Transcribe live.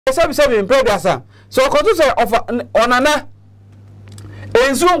sabi impredasa so okoto say ofa onana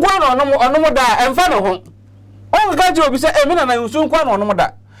ensu nkwa na onom da emfa no ho on ka je obi say emina na ensu nkwa na onom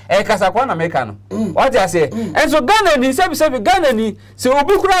da kasa kwa na meka no what you say enso Ghana ni sabi Ghana ni se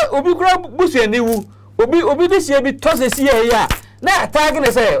obi kura busu aniwu obi disi bi tose si ya na tag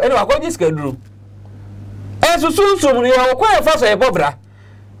ne say ene wa kwaji skaduru enso sunsun ni ya kwa fa so e bobra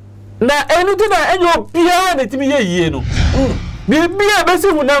na enu ti na enyo bia na timi ye yie no bibia besi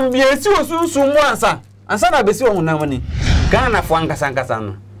hunam bia si osunsun mu ansa na besi hunam ni Ghana fo ankasa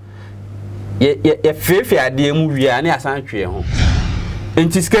no ye fefe ade mu wia ne asan twe ho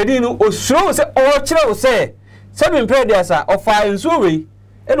enti skadi no osuro se o kire o se seven predias a ofa enso we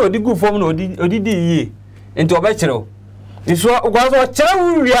e na odigu fom na odidi yie enti oba kire o iso ogwazo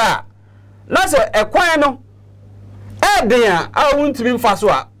kire wia na se ekwan no e den a wuntimi mfa so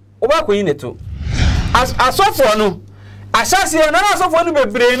a oba koyi neto asofo no asase na asofo no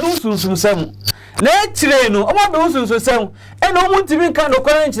bebre no sunsun sam na kire no omo be sunsun sam e na omuntimi nka no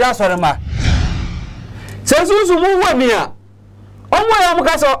kwan nkire asore ma se sunsun mu wani a omo ya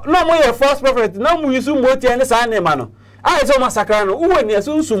mukaso no mo ye first prophet na mu yusu motie ne sa ne ma no a so masakra no uwani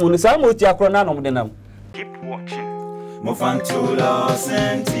asunsun no sa motie akro na no de nam. Keep watching Mofanto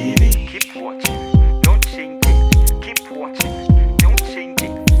Lordson TV. Keep watching, don't change it. Keep watching, don't change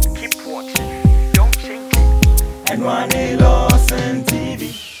it. Keep watching, don't change it. And one Lordson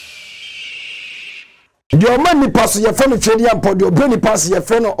TV. The man me pass your friend trade and pod your brain pass your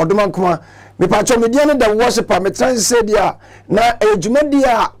friend or the man kuma me patcho me dia da worshiper me tran say dia na ejuma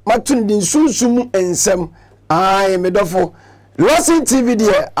dia matun din sunsum ensem ai me dofo Lordson TV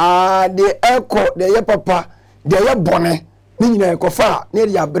dia de echo de ye papa de ye bone ni nyina ekofa na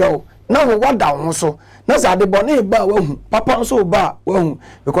dia brew na wo wada ho so na za de bone ba wahu papa so ba wahu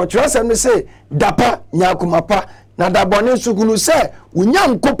because trust me say dapa nyakumapa na da bone sugunu say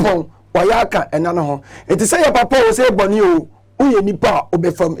unyankopon wayaka enano ho enti say your papa wo say bone o uye nipa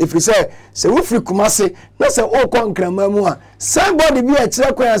obefam efrise se wo free kumase na se o ko nkrama mu a somebody bi a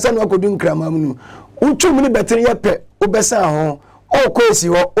kire kwan asa na akodu nkrama mu nu utwum ni betere ye pe obesa ho o ko esi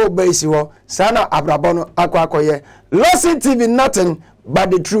ho o ba esi ho sana abrabo no akoye Lordson TV nothing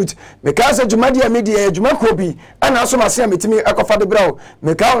but the truth because jumadi media juma Kofi ana so mase ametimi akofa de brawo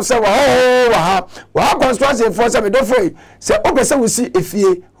meka say wa constituency for say me do free say obesa wo si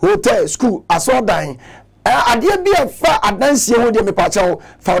efie hotel school asodan adie bi fa adansie ho de me pacha ho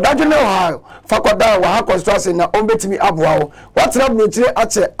fa odadwo ne ho fa koda wa constituency na ombetimi aboa ho watena blotire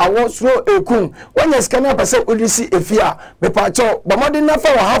ache awo suro ekun wonya scanner pese odisi efia me pacha bomode na fa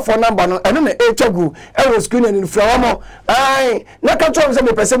wa hafo number no eno na etwagu ewo screen ni fra wo ai na ka twa se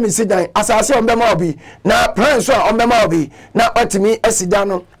me pese me sidan asase ombema obi na plan so ombema obi na otimi asidan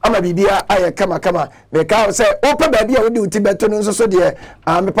no ama bibia aye kama me ka se opa baabi a wodi utibeto no so de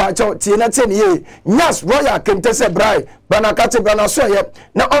me pacha tie na tie ne nyas royal kente se brai bana kate bana so ye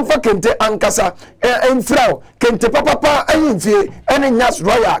na onfa kente ankasa enfrao kente papa ayimfie ene nyas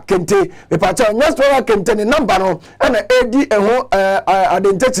royal kente me pacha nyas royal kente ne number no ena edi eho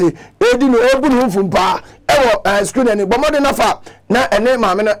identity edi no ebunu mfumpa ewo screen ene bomode nafa na ene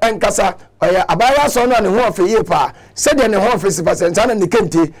maame no enkasa oya abaya so no ne ho afeye pa se de ne ho afesi fa senta na ne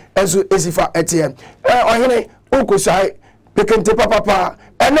kente enso esifa etie ohene okosai kente papa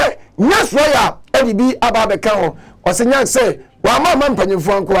ene nyas royal edi bi ababe kan ho osenya se wa mama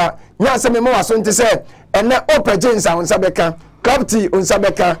mpanyimfo ankoa nya se me mo waso nte se ene opejensa onsa beka kapti onsa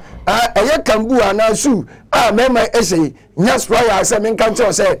beka eye kambu ana su mema ehye nyas royal se me kan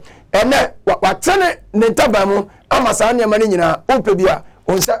che se ene watene ne tabamu amasa ne mane nyina ope bia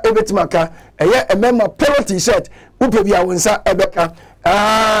onsa ebetimaka eye emema polo t-shirt ope bia onsa ebeka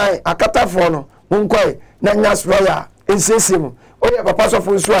akatafo no wonkoi na nyas royal ensesemu oye papa so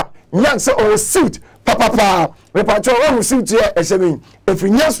fo nso a nyan se o suit papa me pacho o suit ye esemi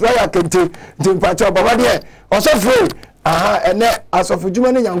efinyas royal kente ntim pacho baba de o so free ene asofu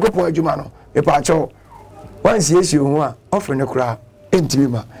juma ne nyankopon adwuma no me pacho wan siesi ho a ofre ne kura entimi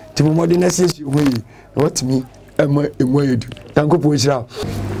ma timo mode na siesi ho yi wotimi emo yedu nyankopon hira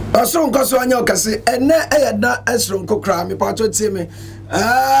aso nkoso anya okase ene eyeda esro nkokra me pacho tie me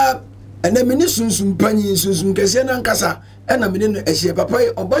ene mini sunsun panyi sunsun kese na nkasa ena mini no ehie papa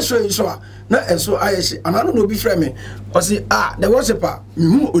obasho yiso a na eso ayeshi anano no bi frɛ me osi the worshiper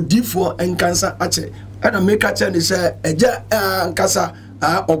mihu odifo enkansa ache ena meka che ne se eja nkasa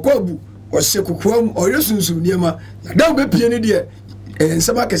okobu ose kukuam oyesunsun niema na da obepie ne de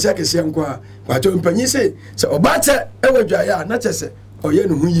ensema kese nko a wato mpanyi se obate ewadwa ya na chese oye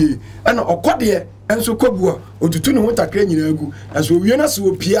no huye ena okode enso kobu a otutu ne ho takra nyina agu enso owie na se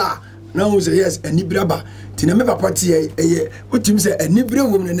opia na wo say yes anibra ba ti na me papa ti eye wotim say anibra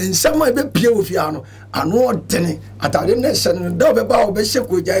wo ne nsama e be pie wo fi ano ano odene atade ne hye no da be ba wo be hye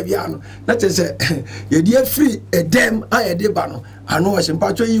ko jai bia no na te say ye die free edem a ye de ba no ano hye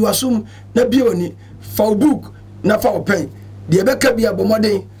mpacho yi wasum na bi oni fa book na fa pen de be ka bia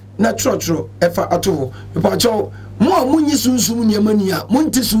bomoden na trotro efa atoho mpacho mo amunyi sunsum niamani a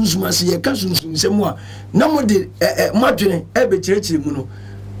monti sunsum ase ye ka sunsum semu a na mo de madwene e be kirekire mu no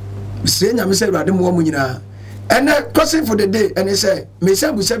se nyame se urade mo mo nyina ene question for the day ene say me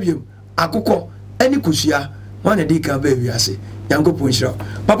say busabiem akokọ eni kosua wan dey kan ba wiase yankopon hira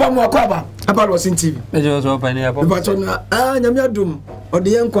papa mo akwa aba Lordson TV ejo so pani apo papa na nyame adum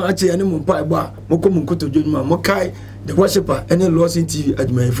ode yenkwa ache ene mo mpa egbo a mo kom nkoto dwonuma mo kai the worshiper ene Lordson TV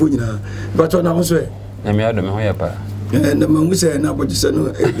adwumayefo nyina papa na ho so nyame adum ho ya pa na mangu say na bojise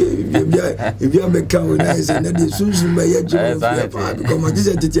no ebia be kan we na say na de sunsun ba ye jimo because ma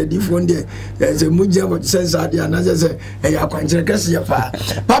jise tete di phone there say mujia bojise sa dia na say e ya kwanchere kase ya pa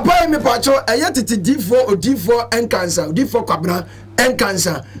papa mi pacho e ye tete D4 o D4 en cancer D4 kwabra en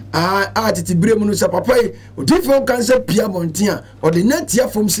cancer tete bremu no say papa o D4 cancer pia montia o de netia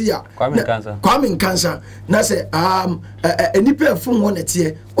fom si ya kwame cancer na say enipa fom won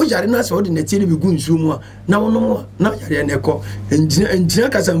netie o yare na say o de netie ni bigu nsuo mu na wono na yare na eko enjina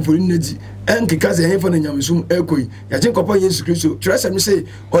kasa mfori naji enke kasa hen fo na nyamsum ekoi ya je nkopo Yesu Kristo trust me say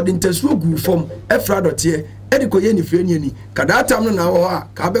o de ntasuo gu fom efra dote edi ko ye ni fre ni ani kada tam no na wo ha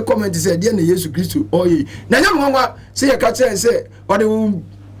ka be comment say de na Yesu Kristo oye na nyam nwa say ya ka che say o de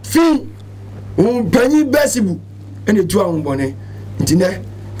fi panyi besibu ene tu awon bone ntine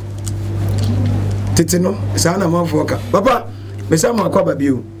tete no sa na manfo ka papa me sa ma kwa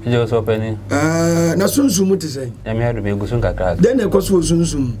babio ejo so pani na sunsum te say nyame adum egusun kakra den na ekoso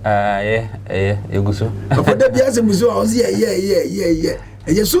sunsum egusu papa da bia se muso o se ye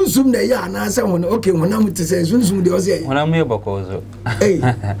ye sunsum na ya na se won okay wonam te say sunsum de o se wonam ye bokozo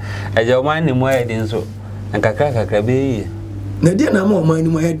ejo man ni mo edin so kakra be na dia na ma o man ni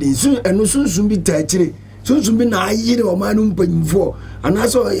mo edin sun eno sunsum bi ta kire sunsum bi na ayire o man no mpanyimfo ana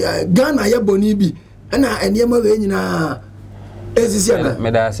so Ghana ye boni bi na eniema we nyina esisi ana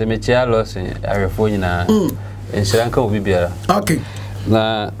me da se me chia Lordson arefo nyina ensiranka obi biara okay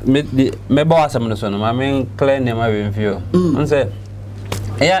na me ba asam no so no ma me clear ne ma we mfio nse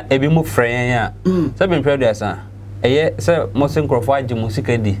eya ebi mu frɛ ya se be mpɛ do asa eye se mo se nkrofo age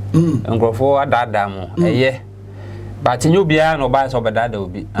musika di nkrofo adada mo eye ba tinyo bia no ba so bedada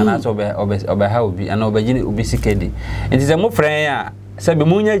obi ana so obe ha obi ana obegini obi sikedi enti se mo frɛ ya se be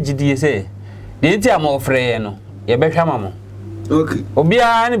munya gidie se de enti am ofrɛ no ye behwa mamo okay obi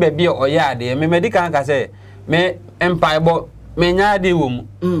a ne be bia oyade me medical ka se me empaibo me nyaade wo mu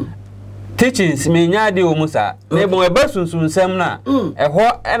teachings me nyaade wo mu sa na ebon eba sunsun sem na eho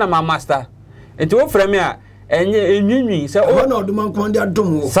na ma master enti wo frɛ me a enye enwinwi se o na oduma kon dia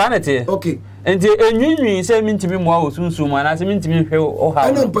dom wo sanete okay enti enwinwi se mintimi mo a sunsun ma na se mintimi hwe o ha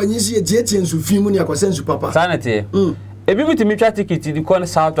ana mpanyi si etie nsu fi mu ne akosensu papa sanete ebi bitimi twa ticket di kon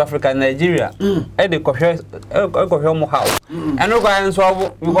South Africa Nigeria e de kohwe mo ha eno kwa enso obo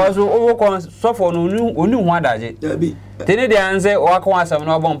because o kon sofo no oni hu adaje tene de anze o aka wasam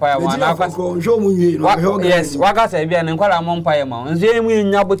na obon paye ma na aka njo mu nyi no yes waka sa bia ne nkwala mo paye ma nzo emu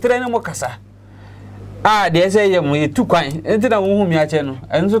nya botre ne mo kasa de say ye mo etu kwan enti na wo hu mi ache no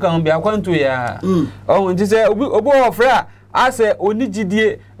enso ka ho bia kwantu ya o nti say obi ofra ase oni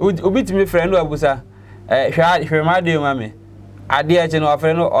gidie obi timi friend abusa hwe ma de mame ade ache no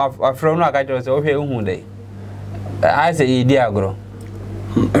afre no aka cho say o hwe hu dai ase idi agro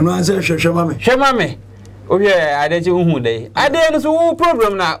eno anse hwe mame o hwe ade che hu dai ade no so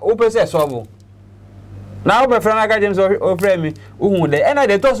problem na o pese solve na o be friend aka james o friend mi hu dai ena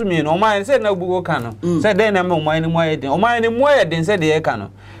de tosu mi no man say na bugo kan no say den na me man ni mo yedin o man ni mo yedin say de e kan no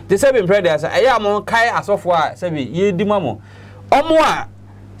de say be prayer say eya mo kai asofo a say be ye di mamo omo a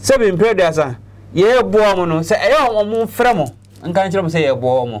say be prayer say ye bo mo no say eya omo frɛ mo nkan kire mo say ye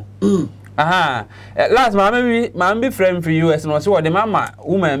bo mo aha last ma be friend for US no say what the mama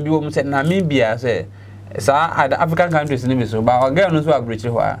woman bi wo mo say na me bia say sa African countries ni bi so ba o girl no so abreach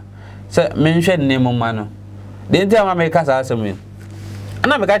ho a say menhwe ne mo ma no de nti ama me ka sa asem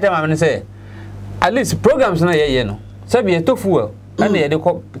ana me ka tell me say at least programs na ye no say be tofu ana ye de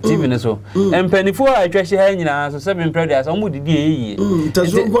ko TV ne so empanifo a atwashi ha nyina so say be predia so mo didi eyi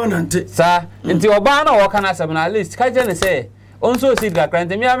tazo go na nte sa nti oba na wo kana asem na at least ka je ne say onso si ga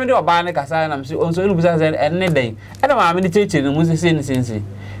krante mi ame de oba ne kasa na msi onso enu busa say enne den ana ma ame de cheche ne mu se ne sensi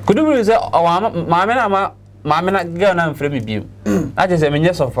kudu say ma ame na girl na mfrɛ me biem a je say me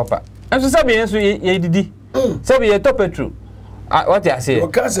nyɛ so papa enso say be enso ye didi say be ye top petro what you say? O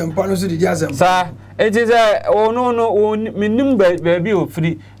kasem pa no so di asem. Sir, it is no minim baby o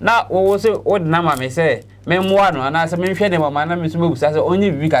free. Na wo say o na ma me say memmoa no ana say me hwe ne mama na me so mebusa say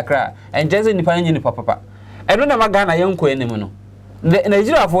onye bibi kakra. En jese nipa nyi nipa papa. E no na ma Ghana yenko enim no.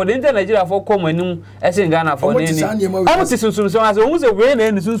 Nigeria for the Nigeria for come enim ese Ghana for ni. Omo ti sunsun so as o say we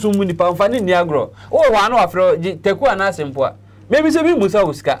na ni sunsun mu nipa mfa ni agro. O wa no afro teku ana asempo a. Maybe say bi musa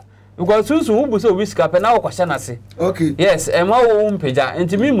uska. Because sunsun wo busa uska pe na wo kwasha na se. Okay. Yes, e ma wo mpeja.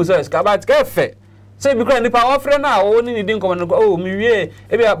 Enti mi musa uska but ka fe. Say bi kra nipa ofre na wo ni din komo no oh mi wie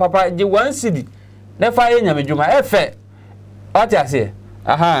e bi papa je 1 cedi. Na fa ye nyamedwuma e fe. What you say?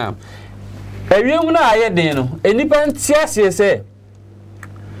 Aha. Ewiem na aye den no. Enipa ntiase se.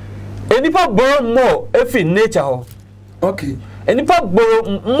 Enipa borrow more efi nature ho. Okay. Enipa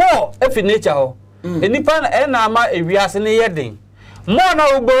borrow more efi nature ho. Enipa na ama ewiase ne ye den. More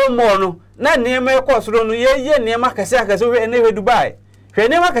na borrow more no. Na niema ekosoro no ye niema kase akase we na we Dubai. Hwe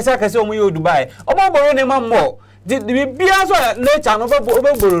niema kase akase omo ye Dubai. Omo borrow niema more. Di bia so nature no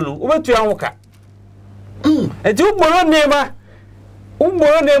borrow no. Obetu anwoka. Enti borrow niema.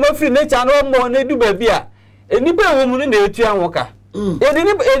 Borrow niema free nature no more na Dubai bia. Enipa ewo mu no na etu anwoka.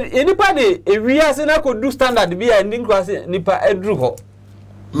 Enipa de ewiase na ko do standard bia ending class nipa edru ho.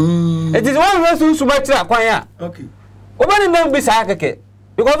 It is one way to sumatra kwan ya. Okay. Obani na bi sa keke.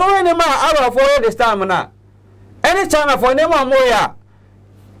 Because when the man out for this time na. Any channel for them more ya.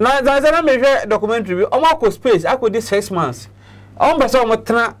 Na na me hwe documentary bi omo ko space akodi 6 months. Omo be so omo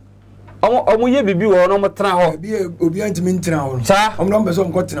tena omo ye bibi wo no omo tena ho. Bi obi antimi ntena ho. Sa omo be so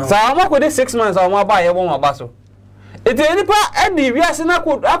omo tena ho. Sa omo ko de 6 months omo aba ye bo mo aba so. Eti enipa edi wiase na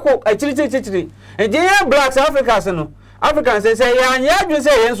ko achiri. Eje ya blacks Africans no. Africans say ya anya adwe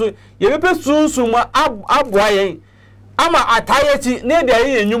say yen so ye bepe sunsun aboa yen. Ama ataye ti na de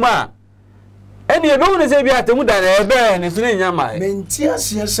aye enwuma. Eni ebe won say bi atemu da na ebe ne so na nyama. Menti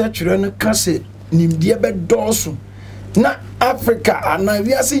ase se twere no kase nimdie be doso. Na Africa ana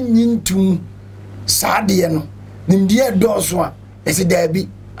wiase nyintum saade no. Nimdie doso a ese da bi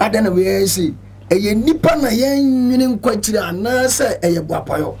ada na we say eye nipa na yen nwene nkwachire ana se eye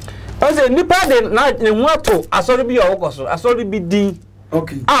boapayo. O say nipa de na nhu ato asori bi owokoso asori bi din.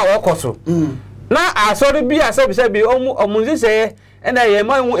 Okay. Owokoso. Na asori bi asabi bi omunzi se na ye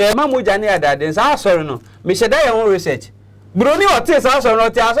ma moja ne adade sa asori no me sheda ye won research. Broni ote sa asori no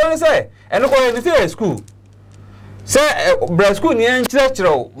te asori se eno ko ye ni school. Se bra school ni en chire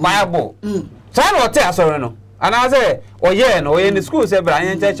Bible. Sa no ote asori no. Ana say oye no oye ni school se bra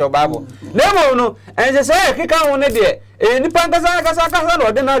en chire Bible. Nemo no en se kika won ne de nipa kasa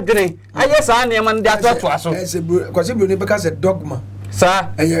no de na dwene aye sa ne man de atoto aso. Kwase Broni be ka se dogma. Sa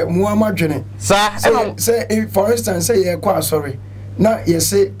eye muama dwene. Sa say for instance say ye kwa sorry. Na ye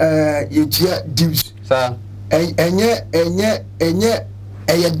say ye chia dues. Sa enye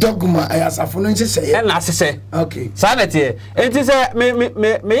eye dogma eye asafo no nche say na asese. Okay. Sa na tie. Enti say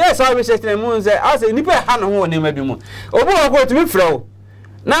me yes all research na mu say as nipa ha no ho ne ma bi mu. Obu ko tumi frɛ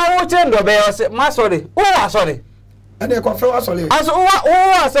na wo chendo be yo say ma sorry. O wa sorry. And they confirm us only. As o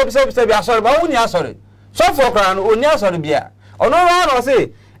sabi asori ba woni asori. So for kran oni asori bia. Ono wa no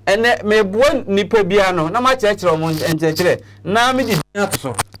say ene me bo nipa bia no na ma chekere mo enchekere na me di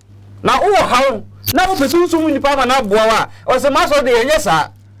ato. Na o hawo na wo pesu so nipa ma na boa wa. O say ma so de yenye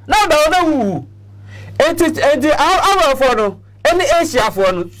sa. Na da o na wu. Enti our for no ene Asia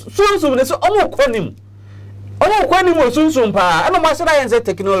for no sunsun ne so omo konim. Omo konim o sunsun pa. Ana ma so da yense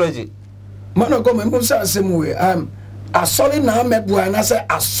technology. Man go me mo sa asem we asori na amebua na say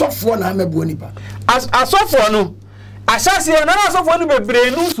asofo na amebua nipa asofo no asase na asofo no bebre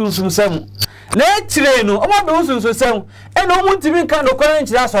no sunsun sem na etire no omo be sunsun sem e na omo ntimi kan do kwan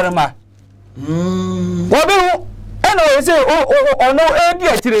nkira asori ma wo be hu e na we say ono e di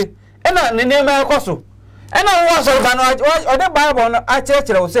etire e na ne ne ma ekoso e na wo asori ba no o de Bible no a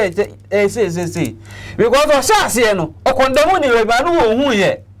chekere wo say say because o sase no o condemn ni we ba no wo hu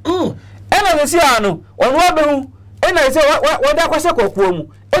ye e na we say ano ono be hu ena ise wada kwase kokuo mu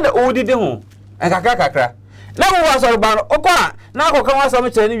ena odide ho kakra na wo wasoro ba no okwa na akoka wasam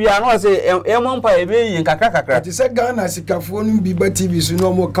kire ni bia no se emompa ebe yi kakra ati se Ghana sikafo no bi ba TV so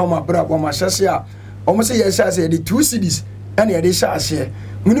no mo kama bra bo ma hyase a omo se ye hyase de 2 cedis ena ye de hyase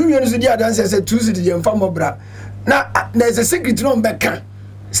munu wienu so di adanse se 2 cedis ye mfa mo bra na there is a secret no mbeka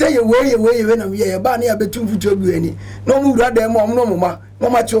se ye we na ye ba na ya betu futu agu ani no mu wura da mo no moma no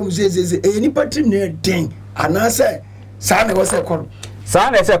ma che o mu zezeze e ni patrim na den anase sa na wose kono sa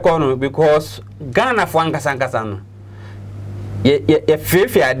na se kono because Ghana fo ankasa no ye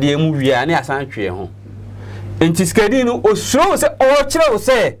fefe ade mu wia na asan twe ho enti skadi no osuro se o kire o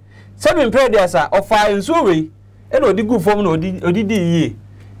se 7 predia sa ofa nso we ene odi gu fom na odi di yi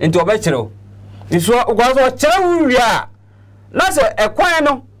enti obekere nso ogwaso kere wu a na se ekwan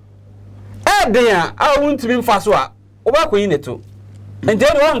no edin a wuntimi mfaso a obakoyi neto enti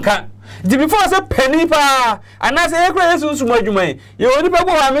ene wonka di before say penny pa anase ekra yesu nsum adwuma ye odi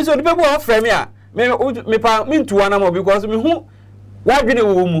pebo ha me so odi pebo ha frame a me pa me ntuwa na mo because me hu wadwene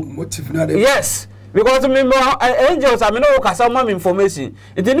wo mu yes because me angels am no kasa ma me information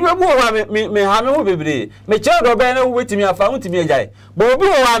enti ni pebo ha me ha me ho bebre me che do be na wo betimi afa ntimi agyae bo obi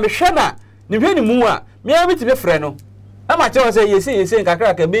wo ha me hwe na ni hwe ni mu a me a betimi frɛ no ama che say yesi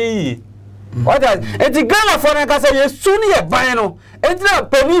nkakra ka be yi what that enti Ghana for na kasa yesu ni ye ban no enti na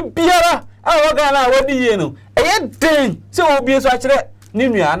pani biara a wo Ghana wadi ye no eye den se obi so akere ni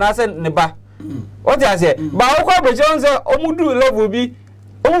nua na se ne ba what that say ba wo kwa be jonze omudu level bi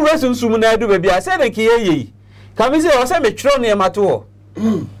omu resunsum na adu ba bia se de ke ye ka mi se o se me twero ne mato ho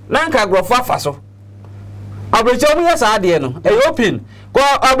na nka grofo afaso abreche omu ya sa ade no e open ko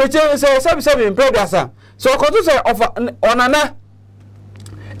abreche se be impredasa so ko to se onana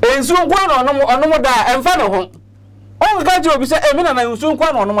ensu nkwa na onomo da emfa no ho on ka je obi se emina na ensu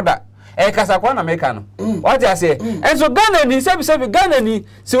nkwa na onomo da e kasa kwa na meka no what you say enso Ghana ni se Ghana ni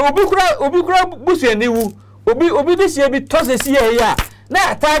se obi kura busu aniwu obi de sie bi tose sie ya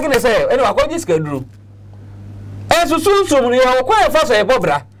na tag ne se ene wa ko jiska duru enso sunsun ni ya ko e fa so e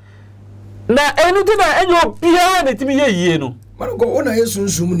bobra na enu ti na enyo bia na timi ye yie no man go ona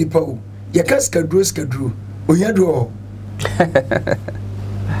yesunsun ni pa o ye kaska duru oyado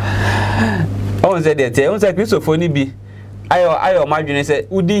on said that on said Christopher ni bi ayo madwene say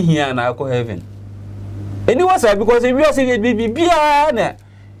udi hia na akọ heaven eni wasa because if you say bibia na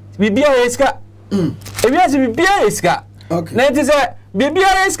bibia eska if you say bibia eska na it say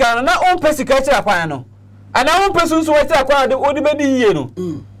bibia eska na on pesika tira kwan no ana on pesun so tira kwan de odi be di yie no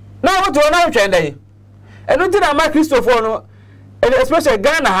na what to na twenda yi eno ti na ma Christopher no especially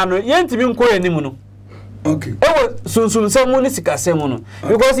Ghana ha no yentimi nko yanim no okay ewo sunsun semu ni sikasemu no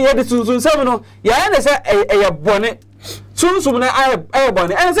because ye de sunsun semu no ya na say eye bone sunsun na aye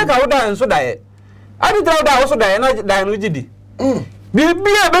bone en say ka woda nso dae adi tra woda wo dae na dae no gidi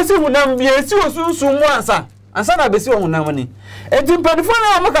bibia besi hunam bi esi wo sunsun mu ansa na besi wo hunam ni enti mpanifo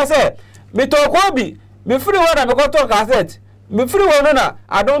na amaka say me to ko bi me free woda me ko to cassette me free wo no na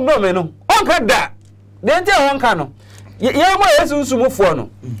I don't know me no onka da de enti onka no ye ma yesunsun mu fo no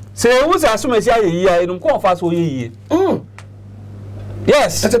se ewu se asumasi ayeyi ya enum ko fa so yeyi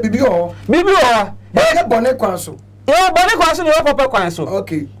yes ata bibi ho e bone kwan so ye bone kwan so ne wo papa kwan so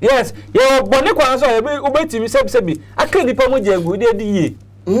okay yes ye bone kwan so e ubetimi sebi aka nipa mo jagu de di ye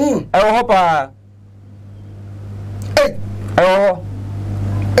e wo ho pa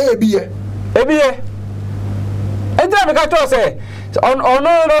biye enta me ka to se ono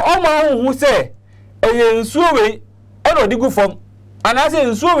ma hu se eye nsuo we e no digu fom anase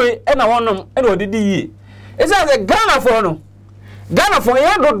nsuo we e na wonom e no didi yi esa se Ghana for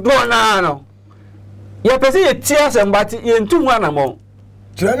ye do na no ye pese ye tia se mbati ye ntumu anamo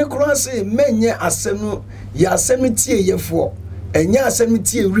tirani kura se menye asemu ya asemu tie yefo enya asemu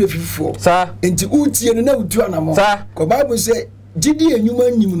tie wurefifo sa enti utie no na utu anamo ko bible se gidi enyuma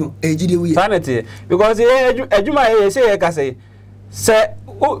nim no gidi wiye sanity because ye adwuma ye se ye ka se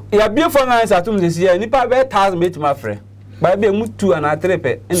ya biefo na satum se si nipa be 1000 metima frɛ ba be mutu ana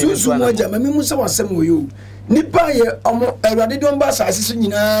trepe ene so mo ja mami mu se wasem wo yo nipa ye omo awrade don ba asase so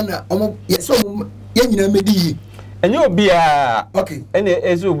nyina na omo ye so ye nyina medi yi enye obia okay ene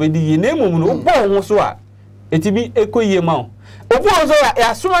ezo obedi yi na emum no bo ho so a etibi ekoyie ma obo so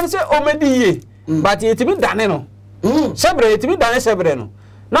ya so an se omedi yi but etibi dane no sebre etibi dane sebre no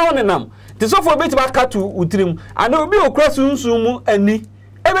na wonenam ti so fo beti ba katu utrim ana obi okra sunsun mu ani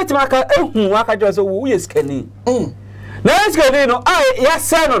ebeti maka ehu aka jo so wo yeskani na yeskani no ai ya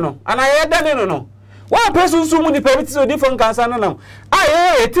seno no ana ya dane no wa person sunsun mu ni permit so different cancer no nam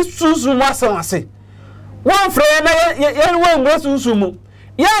ai eti sunsun mu asanase one friend na ya wa mu sunsun mu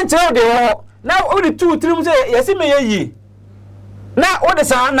ya nche de ho na o di two trim say yesi me yi na o de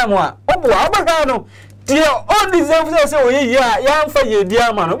sa anam a obo abaka no tie on deserve say o yi ya mfa ye di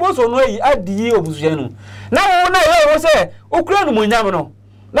ama no bo so no yi adi obusuya no na wo na ye wo say okura no munyam no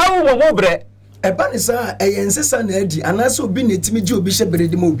na wo mo bre e ba ni sa ensesa na adi anase obi na etimi ji obi hyebere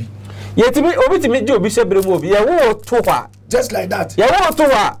de mo obi yetimi obi timi ji obi hyebere mo obi ye wo to hwa just like that ye wo to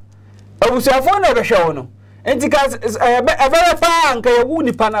hwa obusuafo na be hwe wo no enti ka e pa anka ye wu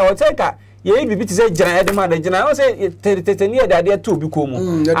nipa na wo teka ye bibi ti say jina e de ma de jina wo say teteni e de to obi ko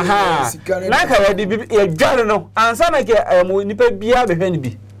mu aha na ka ye de bibi ye dware no ansa na ke mo nipa bia be hwe ni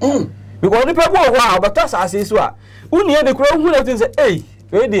bi because nipa bo ho a obata asase so a uni e de kro hu na tin say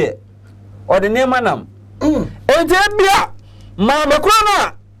we de o de nema nam enti ebia ma mekro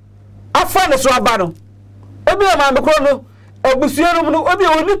na afa ne so aba no ebia ma mekro no abusua no obi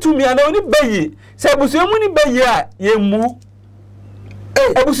oni tumi ana oni bayi se abusua mu ni bayi a yemu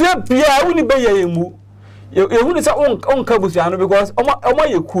abusua bia oni bayi a yemu yehu ni sa onka abusua no because omo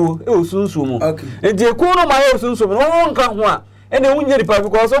yekuo e osunsun mu enti ekuo no ma ye osunsun no onka ho a ene hu nyeri pa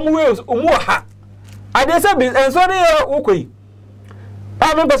because omu ha ade se bi enso ne ukoi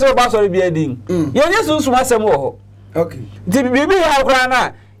me pese ba so bi adin ye nye sunsun asem wo ho di bibi ha kra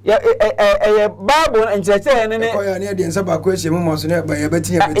na ya Bible ncheche ne ko ya ne de nsa ba ko ehye mu so na ba ya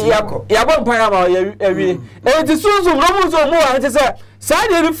betin ya bo mpan ya ma ya ewie enti sunsun no mu so mu a nche se sa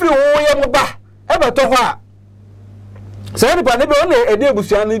de ri free wo ye mu ba e be to ho a sa ni pa ne be o na ede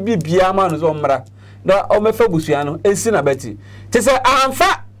busua no bi bia ma no so mra na o mefa busua no ensi na beti che se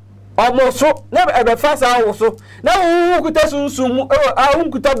amfa omoso na ebe fa sa wo so na wo kuta sunsun mu wo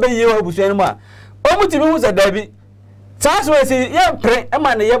kuta be ye wo busua no ma o mutimi hu za dabi Taso esi ye pre e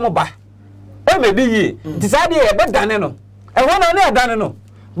ma ne ye mo ba e me di yi nti sa de e be dane no e wona ne dane no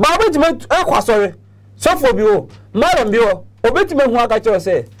ba obetime e kwasore sofo bi o maram bi o obetime hu aka che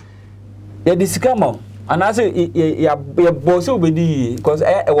se ye disika ma anase ya bo se obedi yi because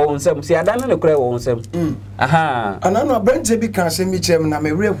e wo nsem se adane ne kura wo nsem aha anano abrante bi kan se mi chem na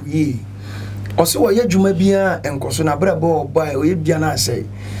me rehu yi o se wo ye djuma bia enkoso na bra bo ba o ye bia na ase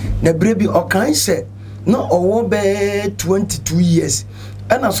na bre bi o kan se no owo be 22 years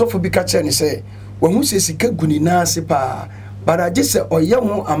ana sofo bi ka che ni se wahu se sika guni na ase pa baraje se oye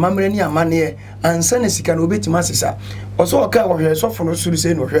ho amamre ni amane ansa na sika no betima asesa oso oka wo hwe sofo no suru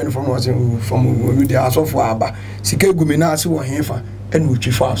se no hwe no fo se from the asofo aba sika gumi na ase wo hefa enu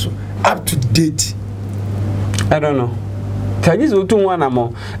twi fa so up to date I don't know kaji zo tun wana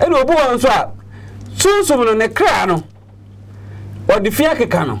mo enu obu won so a sunsun no ne kra no o di fia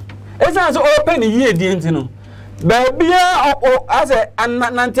keka no esa so open yi edi enti no ba bia ase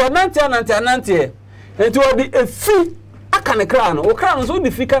nanti enti o di efi aka ne kra no o kra no so di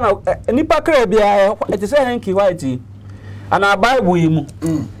fika na nipa kra bia eti se hanky white ana bible yi mu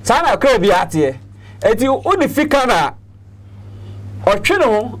sa na kra bia ate eti o di fika na o twe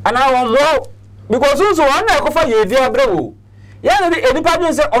no ana wo mo because so wan na ekofa ye di abrewo ya na di nipa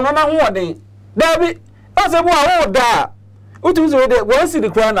bi se ono na ho oden da bi ase bu a wo da utu so de wan si the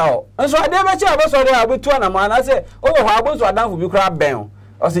crown now and so ade be che abeso de abetu na ma na se o ho abeso adanfo bi kra ben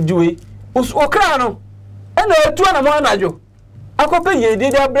o se jiwe o kra no e na etu na ma na jo akope ye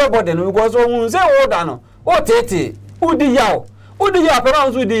de abrebo de no because o hun se o da no o tete udi yaw pe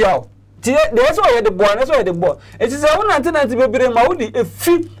na so udi yaw ti de so ye de bo na so ye de bo e ti se wo nanti bebere ma udi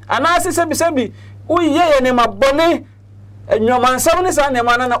efi ana se sebi o ye ne ma bone enyoman sam ne sa ne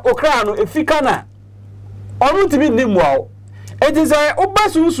ma na o kra no efi kana onu ti bi ni mu awo it is a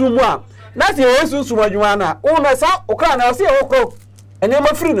ubasunsumu na se yesunsumu adwuma na o na sa okra na se okro ene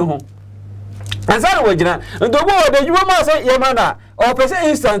ma free ne ho ansa na wagina ndobo o de dwuma ma se ye ma na o pese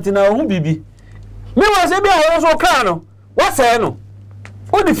instant na ho bibi me wa se bia ho so okra no wa se no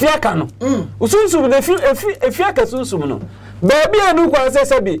o di fia ka no usunsumu de efi aka sunsumu no ba bia nu kwa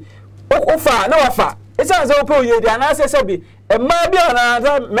se bi o fa na wa fa esa se o pe o ye di ana se bi e ma bia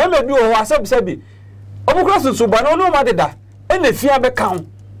na me bi o wa se bi obukro sunsumu ba no no ma deda ene fia be kan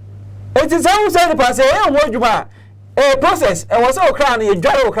it is how say the pass e ho adwuma process e wo say okra na ye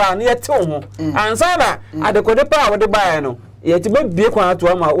dware okra na ye te ho ansa na adekode pa wo de bae no ye ti be bie kwan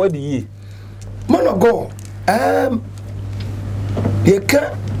ato ma wadi yi man of God ye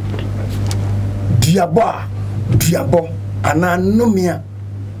ka diabo ana nomia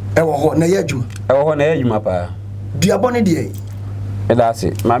e wo ho na ye adwuma pa diabo ne de e da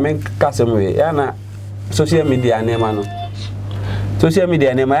se ma men kasem we ya na social media ne ma no social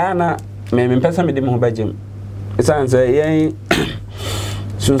media ne ma na me pesa me de mo bajem esan se yen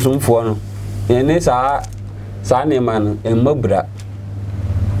sunsumfo no yen ne sa ne ma no emmabra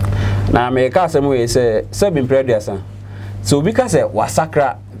na me ka asem we se bi preduasa so obi ka se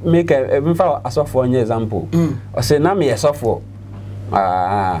wasakra make even for asofo onye example o se na me yesofo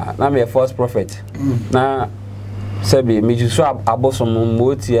na me false prophet na se bi me jusu abosom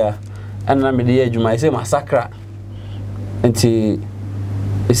motia ana me de adwuma se masakra nti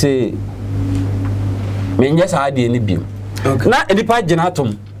ese menje sa ade ni biem na edipa gina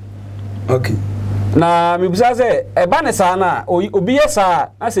atom okay na mebusa se eba ne sa na obi ye sa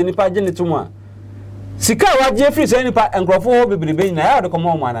ase nipa gine tom a sika waje free se nipa enkrofo ho bebrebe na ya de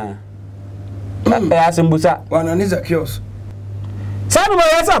komo ma na e asembusa wana ni zakios sa no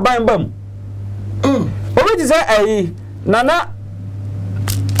ya sa bam obi ti se ayi nana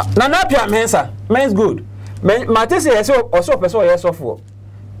pia mensa men's good matese yeso oso person yeso fo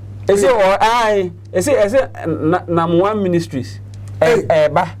Ese or I ese NAM1 ministries.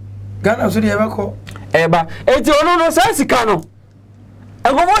 Eba. Ghana so dey ko. Eba. Enti ono no sa sika no.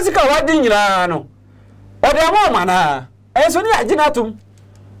 Egomo sika wadi nyina no. Ode amo mana. Enso ni agina tum.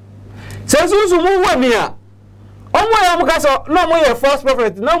 Sensu mu wani a. Omo ya muka so no mo ye false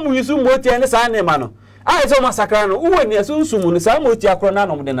prophet na mu yusu moti ene sa ne ma no. Ai so masakra no wani asunsu mu no sa moti akro na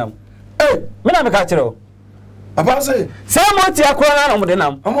no mo de nam. Me na me ka kire o. Apa say sa moti akro na no mo de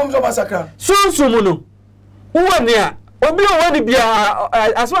nam. Omo so masakra. Sunsu mu no. Wani a obi o wani bia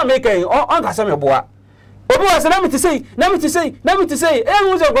asoma make on ka se me boa. Obi wa se na me ti sei e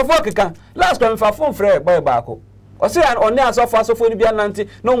mu so gofo keka last time fa phone frɛ boy baako. O say on ne asofo ni bia nante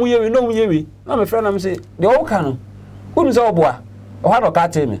no mu yewi na me frɛ na me say de o ka no unu so boa o ha no ka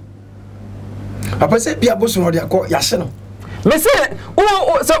tell me apa say bia boso no de akọ ya hye no me say o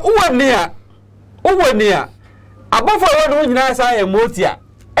wani a abofo wo no nyina sa ya motia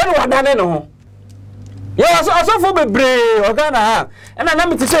e no wadane no ho ye asofo bebre o ga na ha na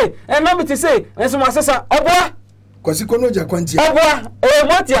me ti say enso mo asesa oboa kwasi kono ja kwanti oboa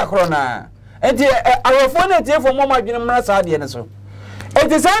motia kro na enti awofo na tie fo mo madwene mra sa de ne so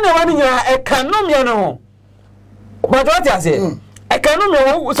enti sa na wani nyina e kanom ye no ho but what you say e kanom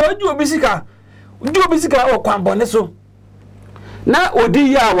ye so du obisika o kwambone so na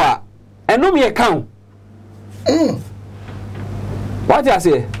odi yawa enom ye kan what you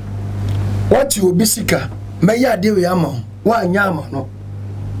say what you obisika me ya de we ama wa anya ama no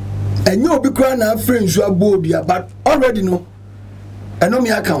enye obi kura na friends you abodua but already no enom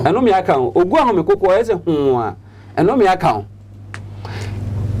ya kan ogu ahome kokko ese a enom ya kan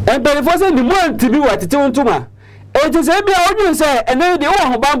empelifo se ni mo antibi wa tete wontuma eti se bia odwun se ene de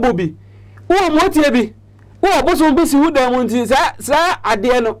wo ho bambo bi wo motie bi wo boso bi si huda mo nti sa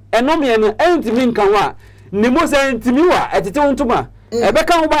ade no enom ye no entimi nkan wa ni mo se entimi wa etete wontuma ebe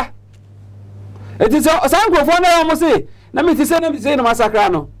kan ho ba eti se san krofo na mo se na me ti se na masakra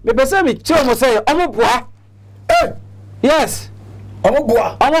no me pese me che mo se omo boa yes omo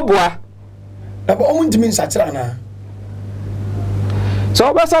boa na ba omo ntimi nsakira na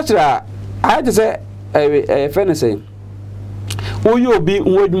so ba sakira I just say fene say oyi obi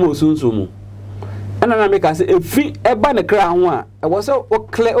nwodwuma osunsumu ana na make say efi eba ne kra ho a e wo so o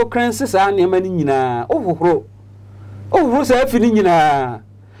krense sa ne ma ni nyina ohohoro sa efi ni nyina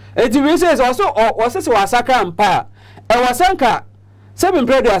eti we say so se wasaka mpa e wasanka seven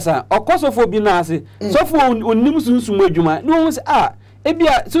predators okosofo bi na ase sofo onnim sunsumu adwuma ni won se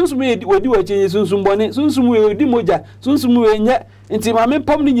ebia sunsumu wodi wachi sunsumu bone sunsumu wodi moja sunsumu enye nti ma me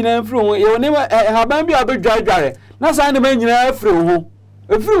pom ni nyina afiri ho ye woni haban bi abedwadware na san de ma nyina afiri ho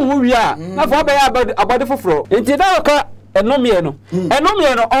wi a na fo ba ya abode foforo nti da oka enomie no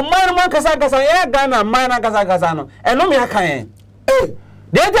oman man kasa ye Ghana man na kasa no enomie akan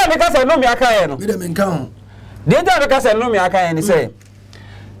de ta me kasa enomie akan no de me nkan de ta me kasa enomie akan ni say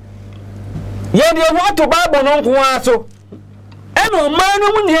ye de ho to Bible no nko aso eno man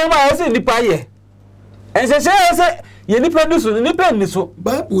no mu niam a se nipa ye ense se ye nipa dusu nipa ni so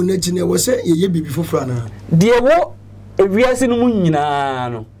Bible na gine wo se ye bibi foforo na de wo ewiase no mu nyina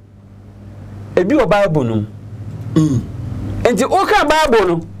no ebi wo Bible no enti o kan Bible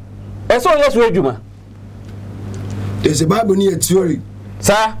no eso yeso adwuma there's a Bible ni a theory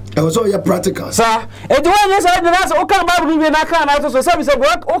sa e was all your practical sa enti wo nyesa adwuma so o kan Bible ni na kan na so sabi se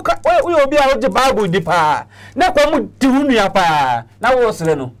o obi a o je Bible di pa na kwa mu di hunua pa na wo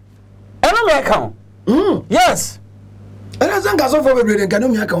sere no eno me kan yes ene zanga so for bebre nka no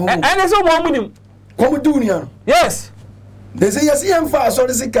mi aka ho ene so mo munim ko mu dunia yes they say yes em fa so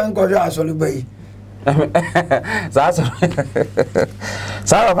this kan ko ja so le bai sa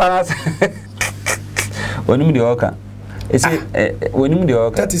pa wonim di oka ese wonim di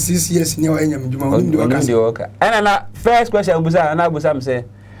oka 36 years ni wa enyam djuma wonim di oka ena na first question obusa na obusa me say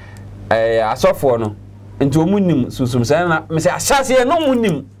asofo no nti omunim susum say na me say ahyase no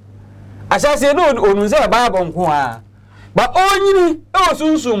munim ahyase no onu say Bible nko a ba onyini e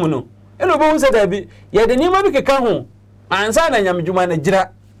osunsum no eno bo unse da bi ye de nima bi keka ho ansa na nyamdwuma na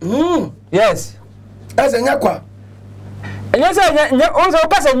gira yes ase nyakwa enya se nya onse o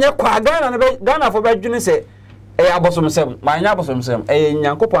pase nyakwa Ghana fo ba dwene se abosomsem ma nya abosomsem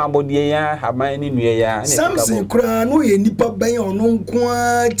nyankopon abodie ya haman ni nue ya Samson kura no ye nipa ban ono nko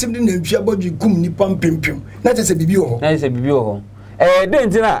a timde na ntwa bodwi kum nipa mpempem na tese bibi ho de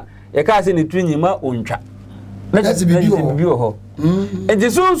ntina ye ka se ni tunyima ontwa na tese bibi ho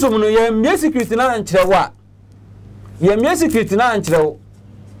enti sunsum no ye mie secret na nkyerɛwa ye mie secret na nkyerɛwo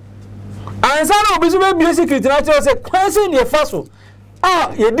ansa na obi so be mie secret na kyerɛwo se kwanse ne faso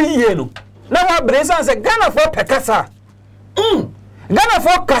ye di ye no na wa bresa se Ghana for pekasa Ghana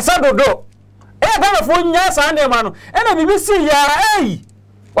for kasa dodo Ghana for nya sa ne ma no na BBC ya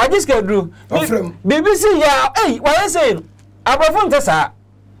wajiske dru BBC ya why say abofo ntesa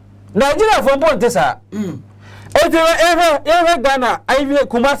Nigeria for bon ntesa ehe Ghana aive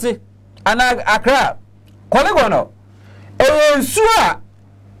Kumasi ana Accra kolegono ensu a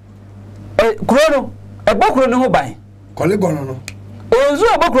krono ebokro ne ho ban kolegono no ensu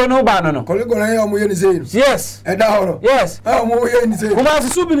ebokro ne ho ban no kolegono ya omo ye ni say yes eda horo yes omo ye ni say Kumasi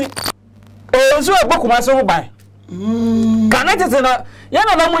subini ensu ebokumasi ho ban kanete na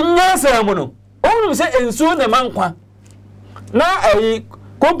yana na munyansa mu no onu se ensu ne mankwa na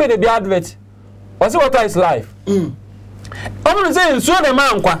company bi advert what's water is life onu se ensu ne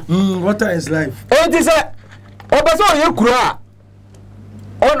mankwa water is life enti se obeso ye kura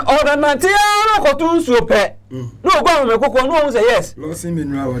on na tia no kotu nsu pe no gwa me kokko no onu se yes Lordson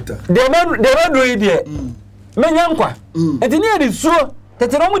mineral water they no do it there menyankwa enti ne edi suo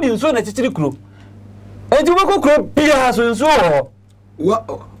tetero mu di nsu na chichiri kuro enti woko kuro bia so nsu ho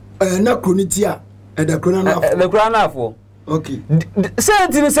na kronitia eda krona na the krona afo okay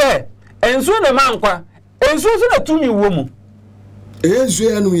say say ensu ne mankwa ensu so na tumi wo mu ensu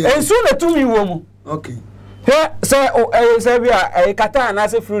ya no ya ensu na tumi wo mu okay say bia kata na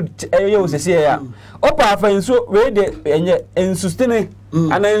se fruit ye osese ya opa afa ensu we de enye ensu stene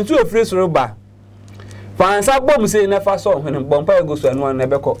ana ensu ofre soro ba fansa bom se na fa so hwene bompa ego so anu na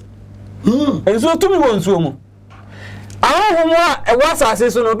beko ensu tumi wo nsu mu ahohomo a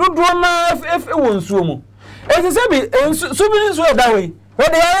wasase so no dodo na wo nsu mu ese se bi ensu subi nsu da hoyi we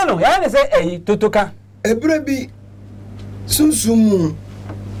de ya no ya ne se totoka ebre bi sunsumu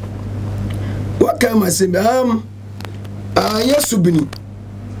wakama se yesubini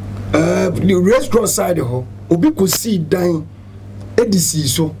the restaurant side ho obi ko si dan edisi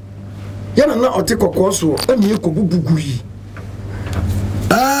so yana na otekoko so emi ekobubugu yi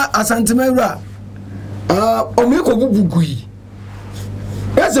asantemewura omi ekobubugu yi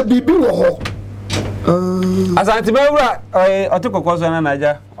ese bibi wo ho asantemewura otekoko so na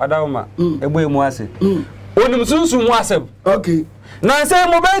naja odawoma egbo emu ase onim sunsun mu asem okay na say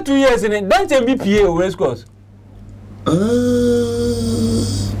mo be 2 years ni danche BPA o race course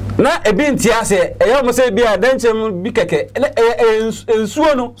na ebi ntia se eya mo say bia danche bi keke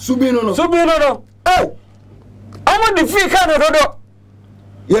ensuo no subi no amo di fi ka no dodo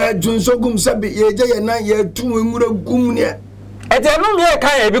ye junsogum sabi ye je ye na ye tumu nwura gum ne ete no me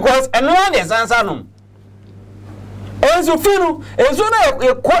ka ye because eno na ye sansa no ensu firu ensu na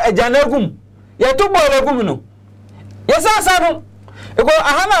ye ko ejana gum ye to bole gum no ye sansa no eko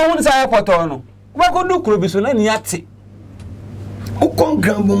ahana hu nsa airport no ko du kuro bi so na ni ate o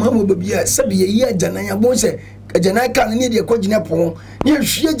kongram bo mamo bia sabi ye ye ejana ya bo se ejana ka ne de ko gina pon ne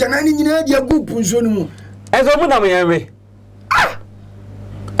hwie ejana ne nyina de agu punso no mu enso mu na me yanwe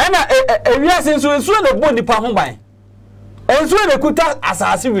ana ewia senso enso na bo nipa ho ban enso na kuta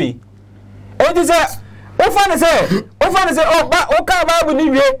asase wi enti se o fa ne se o ka ba bu ni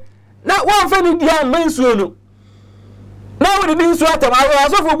wie na wo fa ni dia mensuo no na wo di nsu atem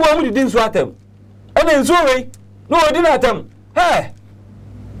asofo bu o mu di nsu atem ena nsu we no odi na atem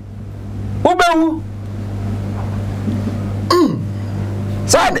ubewu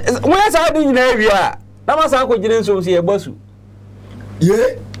sad we sa di nyina awia na ma sa ko gire nsu se ye bosu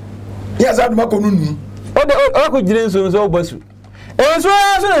ye ya za duma ko nunu o ko gire nsu so bosu ensu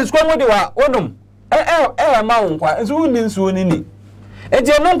so na sukwa mo de wa wonum ma wonkwa ensu uni nsu ni ni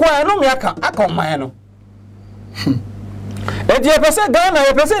eje no nkwa no me aka man no eje pese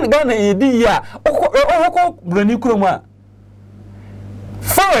Ghana yedi ya okoko brani kromu a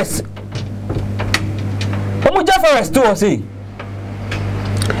forest omuja forest to say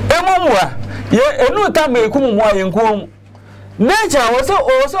emomwa ye enu ta me kumu mo ayenkom nature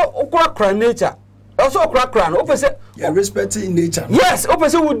was okra nature also okra no pese you respecting nature yes o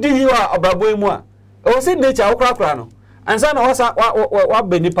pese wudi hi wa obrabo mu a o say nature okra no ansa na wa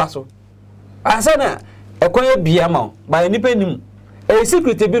beni paso ansa na ekoye bia ma ba nipa nim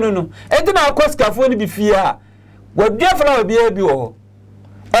secret bi no enti na akoskafo ni bi fie a wadua fla bia bi wo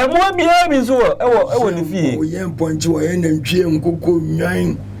emo bia bi so ewo ni fie o yen ponche wo yen nantwie nkoko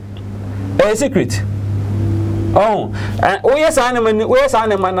nwan secret o yes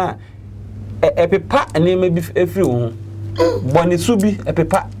ane mana epepa ne me bi efiri wo boni subi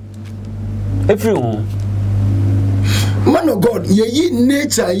epepa efiri wo man of God ye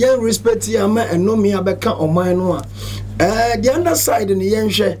nature ye respect ya ma enomi abeka oman no a the other side ni ye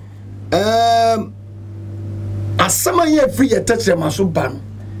nhwe asama ye free ye tetre maso ban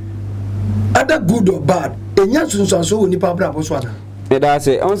other good or bad enya sunsanso woni pa bra bo so ana be da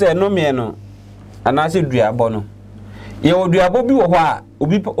say on say enomi no ana se dua bo no ye oduabo bi wo ho a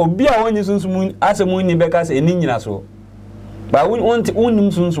obi a wonyi sunsum asem ni beka se eni nyina so ba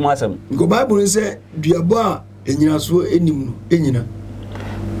wonnim sunsum asem go Bible say duabo a enyina so enim no enyina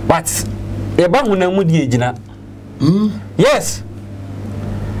but e ba hunamu di ejina yes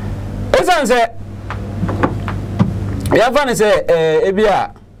esan se ya fa ne se ebi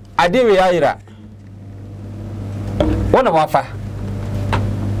a ade we ayira wona wafa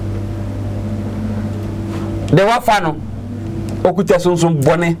de wafa no okuta sunsun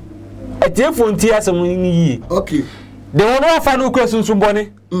bone etiefo nti asem ni yi okay de wona wafa no okuta sunsun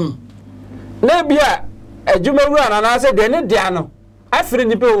bone na bia adwuma wura na se de ne dia no afiri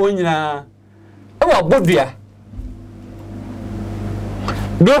ni pe wo nyina e wa bodua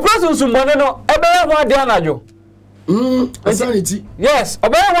de okuta sunsun bone no ebe ya ho dia najo insanity yes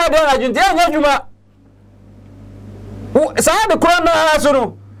obe ya ho dia najo nti anya adwuma sa de kura na so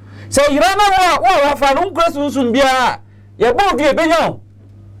no se yira na wa wafa no okuta sunsun bia ye bodua be nya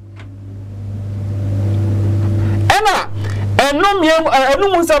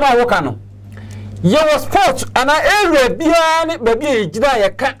enum nsama woka no ye was sport ana area bia ne ba bia ejida ye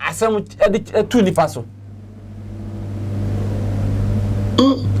ka asem tu nipa so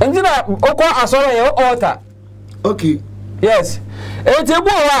enjina okọ asoro ye altar okay yes etebu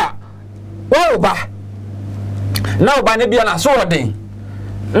wa oba na oba ne bia na so odin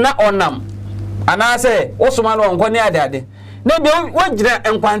na onam ana se osoma no onko ne ade na bi wajira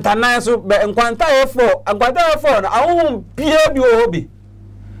enkwanta nan so be enkwanta e4 na ahun bia bi obi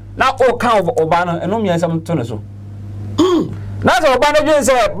na o kan oba no eno miensam to ne so na so oba no bi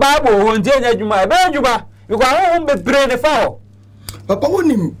se bible ho ntie nya adwuma be adwuma biko ahun be bre ne fa ho papa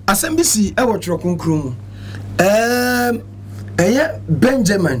wonim asembisi e wo tworo konkrom eye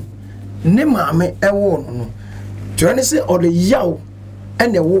Benjamin ne maame e wo no tworo ne se o de yaw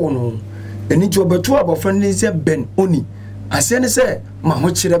ene wo no eni to beto abofan ne se Ben Oni asene se ma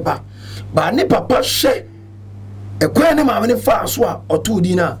ho kire ba ne papa hwe ekwan ne maame ne fa so a oto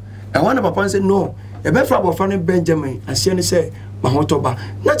di na e wana papa se no e be fa abofan ne Benjamin asene se ma ho to ba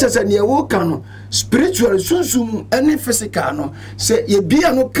na chese ne wo ka no spiritual sunsum any physical no se ye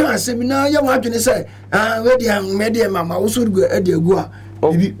bia no ka semina ya wa adwene se we dia media mama wo so gu ade agu a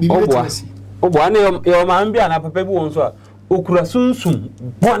bibi obo ane yo ma mbia na papa bi won so a okura sunsum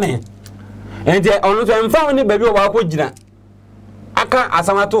bone ente onu so mfa ni baby oba ko gina aka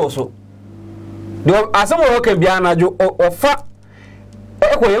asamato so de asamo wo ka bia na jo ofa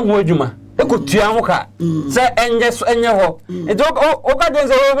ekoye hu adwuma ekotua ho ka se enye ho ente o ka den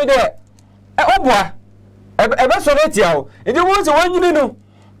se wo bi de oboa ebe so retia o ente wo se wanyini no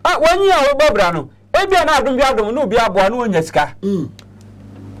wanyi a wo babra no e bia na adom bia adom no bia aboa no onya sika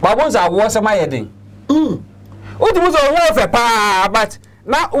babo za wo se mayeden o ti mo so wo fe pa but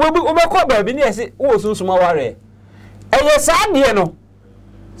na we ko ba bi ne ese wo sunsuma ware eye saa de no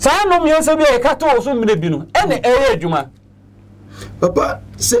saa no miense bi e ka to so mine bi no ene eye adwuma papa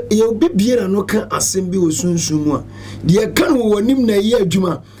se ye obi biera no ka asem bi wo sunsumu a de kan wo wanim na eye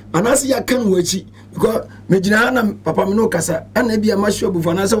adwuma anase ya kan wo achi because megina na papa me no kasa ana bia ma hwe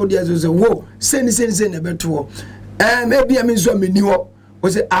obufa na se wo de azo wo seni na beto me bia me nso ameni ho wo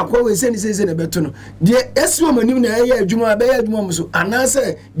se akwa we seni na beto no de esi wo manim na eye adwuma ba eye adwuma mo so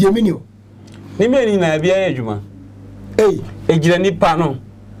anase de meni ho ni meni na bia eye adwuma ejira nipa no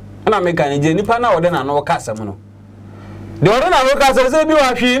ana me kan ejira nipa na wo de na no kasa mo no de wo na wo kasa se bi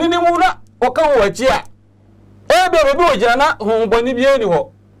wa hwi ni mu na wo kan wo achi a be bi wo jira na ho boni bi eni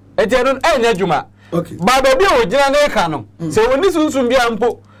ho ejira no enya adwuma ba be bi wo jira na ka no se woni sunsun bi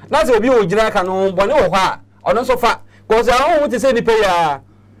ampo na se bi wo jira ka no boni wo ho a ono so fa ko se ahun ti se ni pe ya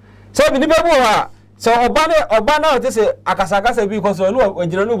se bi ni be bo ha se oba na ti se akasa bi ko so no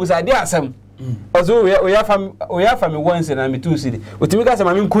ojira no busa de asem ozo oya fam once na me two city otimi ka se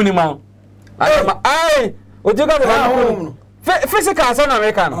ma me nkuni ma ai otimi ka se ma physical so na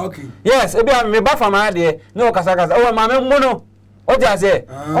America no yes e bia me ba fam ade no akasa o ma me mono o ti ase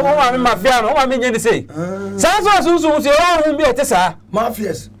o ma me mafia no o ma me nyeni sei sanso sunsun se o hu bi ete sa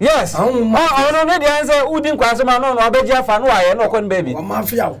mafias yes o no ne dia nse udi nkwa so ma no obeji afa no aye no kon baby o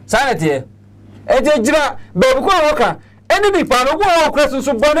mafia sanete e je jira baby ko woka eni bi pa no go o kra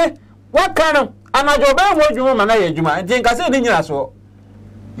sunsun bone waka no anajo be ho adwuma ma na ye adwuma nti nka se ni nyina so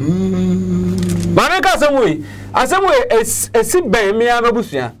ma me ka asemwe esi ben me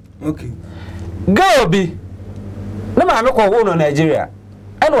abusua go bi na ma me ko wo no Nigeria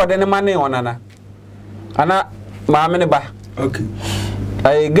ene wode ne mane onana ana ma me ne ba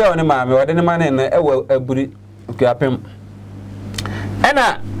ai go ne ma me wode ne mane na ewo aburi apem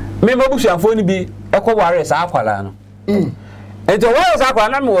ena me mabusua fo ni bi ekọ ware sa akwala no ento wa sa akwala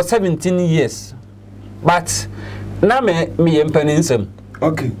na me was 17 years but na me yempaninsem.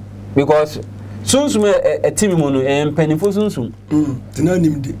 Okay. Because sunsum a team mu no empanifo sunsum. Tina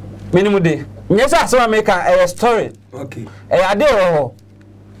nimde. Minimude. Nyesa asema make a story. Okay. Ade ho.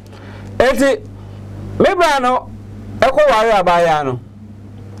 Enti me bra no ekwo ware abaya no.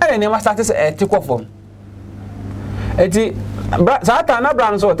 Ne ma start say etikwo form. Enti Sata na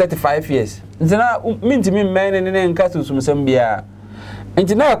bra no so 35 years. Ntina mintimi men ne nka sunsum sem bia.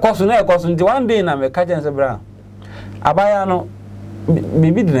 Enti na ekoso nti one day na me ka jense bra. Abaya no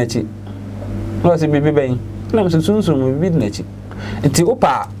bibi dinachi. No se bibi ben. Na me sunsum bibi dinachi. Enti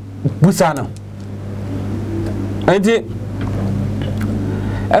opa busa no. Enti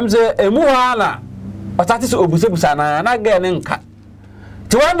emze emu hala otati so obusa na ga ne nka.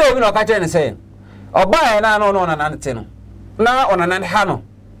 Ti one day we no ka jense say obaa na no na nante no. Na onanan ha no.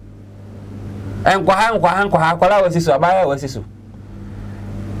 Enkwa kwala wasiso abaya wasiso.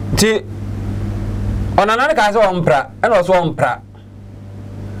 Ti onanan ka so ompra eno so ompra.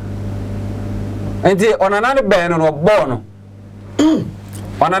 Enti onanan be no bo no.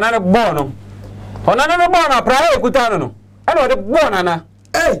 Onanan bo no. Onanan bo na pra ekuta no. Eno de bo na.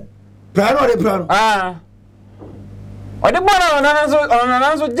 Pra no. Ah. Ode bo na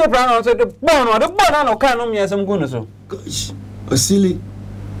onanan so je pra no so de bo no. De bo na no ka no miasem gu no so. Gosh. Osili.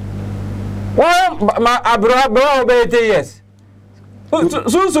 Well, my abro be yes.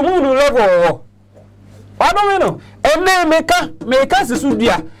 So munu level. I don't know. And make sisu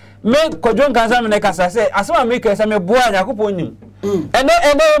dia. Me kodjon kansa me nekasa say asema make esa me boa yakopon nim. And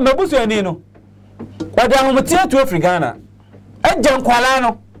me busu ani no. Wada homotia to Africana. Ejan kwala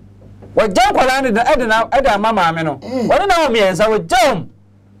no. Wajan kwala no eda mama me no. Wada na me ensa wajam.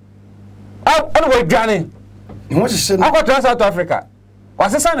 We dwane. What is it? I got South Africa.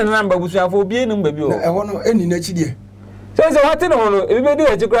 Was a son and number which I will be in baby. I want no any nature. So what in all, everybody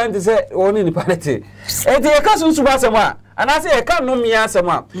had to grant to say only the party. And the cousin Subasama, and I say I can't know me as a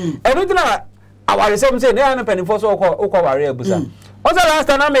map. And we do not. Our same say they are a penny for so called Oka Busa. Also, last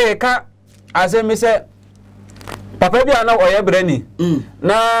time I make I say, Miss Papa, be no or brandy.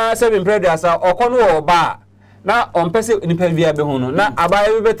 Na 7 predators or corner or bar. Now on Pessi in Pevia Behono. Now I buy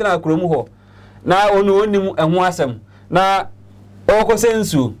every better Krumuho. Na onu onimu enwasem na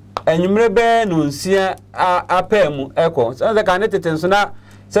okosensu enyumrebe no nsia apemu eko so ze kan tetenso na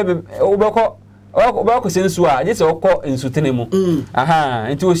se obeko sensu a je se okọ nsutene mu aha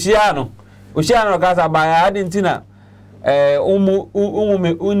nti ohia no gaza ba adi ntina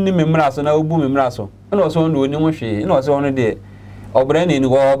unni memraso na obu memraso na oso ndo oni hwe na oso ono de obra ni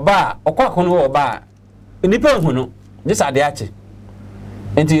wo ba okọ no wo ba nipa hu no je sade ache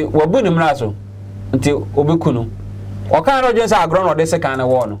nti wabu memraso nti obekunu o kan ro jensa agro no de second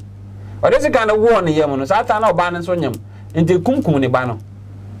war no o de second war no yem no sata na oba ne so nyem nti kumkum ne ba no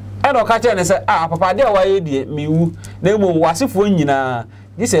e no ka che ne se papa de wa ye die miwu na emu wasefo nyina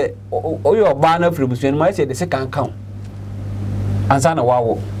di se oyo oba na fribusuan ma se de second count ansa na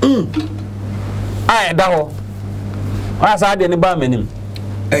wawo da ho asa de ne ba manim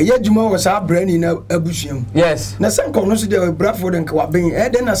ya juma wo sa brani na abusuam yes na sanko no so de brafo de nka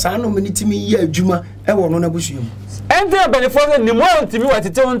waben de na sa no minitimi ya adwuma wo no na abusuam ente benefo ni mo ntimi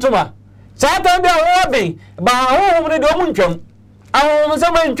watete wontoma sa tan de wo ben ba ho de do mu ntwam ahom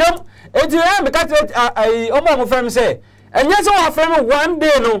se ma ntwam enti ya me kate ai omo fam se enye se wa fam one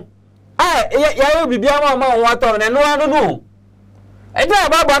day no ya yo bibia ma wo ato na no anu no ente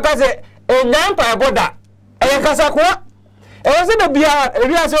aba ka se enyampa boda e kasa kwa se na bia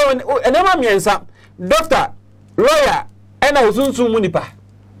ria se enema miensa doctor lawyer ena osunsun mu nipa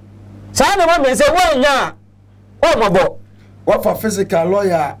sa na ma mense wo nya o mabo what for physical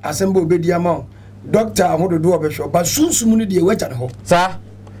lawyer assemble obedi ama doctor ahododo obehwe ba sunsun ni de waja ne ho sa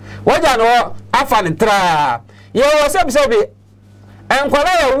waja no afa ne tra ye wo se bi enkwala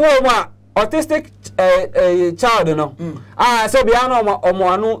ya wo ma autistic child no se bia no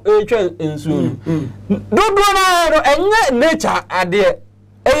omo anu etwa ensu dodo na enye nature ade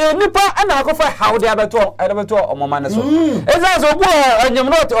nipa ana akofa how they abeto omo ma ne so eza so bo anyem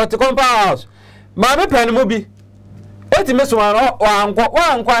no ot compound house ma me pen mo bi eti me so no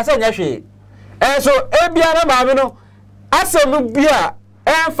wankwa asa nya hwe so ebia na ma me no asem bia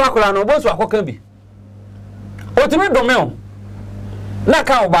fakula no bo so akoka bi otimi domeo na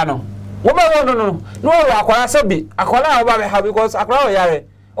ka oba no woba no akwara sabi akwara oba be have because akwara yare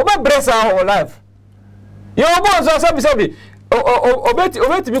oba bless our life yo obo so sabi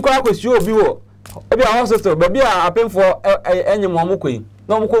obeti bi kwa kwesi obi wo ebi a hospital ba bi a apemfo enyem omukoi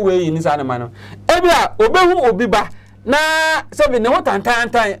na omukọ we yi ni sa ne ma no ebi a obehu obi ba na sabi ne ho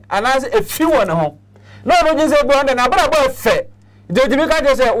tantan anase efi wo ne ho na no jinse bi onda na bra efe Did you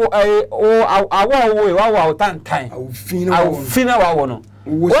make say awo tantan. Awo fina wa no.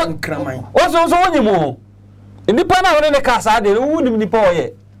 Wo kraman. Oso so wonimo. Nipa na won ne kasa de wo nim nipa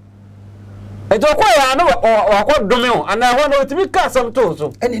oye. Ejo kwa ya no wakọ dome o ana ho na otimi kasa to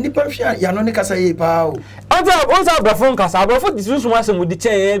so. Eni nipa hwa ya no ne kasa ye pa o. Onza abrafo kasa abrafo disunsun asem di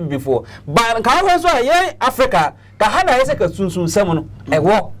chen before. Ba ka ho so ye Africa ka hana yese ka sunsun sem no.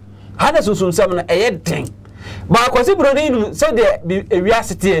 Ewo. Hana sunsun sem no eye den. Ba kwasi broni nu se de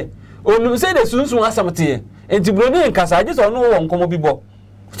ewiasete onu se de sunsun asamte enti broni kasa age so no wo nkomo bibo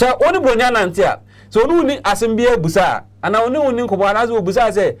so oni broni anante a so onu ni asem bia busa ana oni nkomo ana so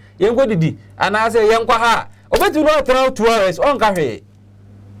busa se yenko didi ana se yenkwa ha obeti no tra 2 hours on ka hwe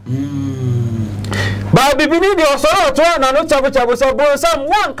ba bibini de osoro to na no chabo so bo sam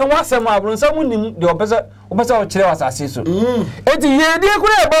wan kan wasem abrun sam nim de opesa o kire wasase so enti ye die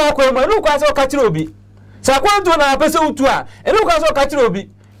kure ba ko ma nu kwa se o ka kire obi sakwanto na pese utu a enu kwa so ka kire obi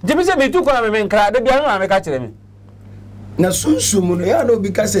jemi se metu kwa me nkra de bia no me ka kire me na sunsum no ya no bi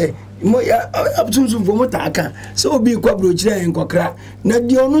ka se mo ya sunsum fo mo ta aka se obi kwa bro kire en kokra na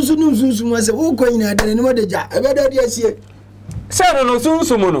di onu su nu sunsum se wo kwa nyina de ne mo de ja e be da di asie se no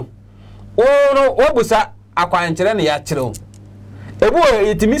sunsum no o no obusa akwan kire ne ya kire o ebu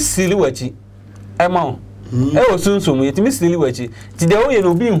yetimi sili wachi e ma o e o sunsum yetimi sili wachi ti de o ye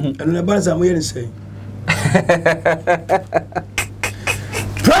no bi hu enu na banza mo ye ne sei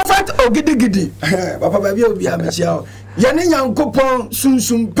Prophet Ogidigidi papa baby obi amechia o ye ne Nyankopon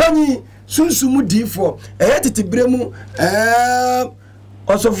sunsum panyi sunsum difo tete bremu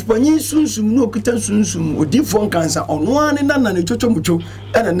osofu panyi sunsum no okita sunsum odifo nkansa ono ane na ne chochomucho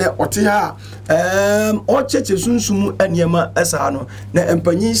ene ne ote ha o cheche sunsum aniema esa no na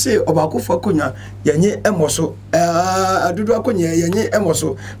empanyi se obakofo akonya yenye emoso adudu akonya yenye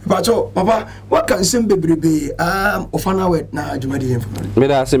emoso papa wakansem bebrebe ofana wed na adwumadi information me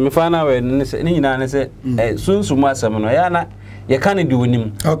da se me fana wed ni nyina ne se sunsum asem no ya na ye kan di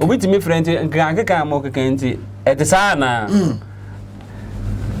wonim obitimi frente nkanka mo kekanti etesa na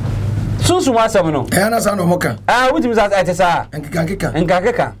sunsun asem no na sa no moka wutimi sa etesa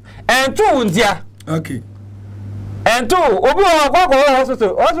nkaka entu ndia okay entu obi o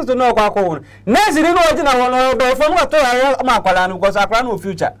hospital no kwakọ nurse ni no ojina ho no be fo no to ya ma kwala no because akwala no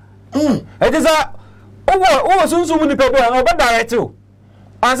future etesa o sunsun ni pepe no be direct o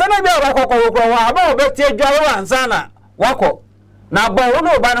ansa na bi akwakọ ko wa ba obetie dwa wa ansa na wako na bo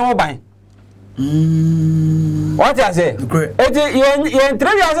no ba ne ho ban what I say? Eti ye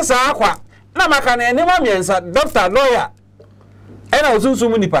entrevue asa akwa na maka na ene ma miensa doctor lawyer ena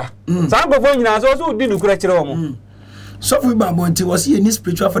osunsumu nipa sa ngofo nyina so di nukura kire wo mo so fu ba bonti was ye ni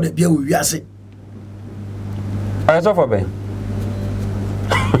spiritual for the bia we wiase ara so for be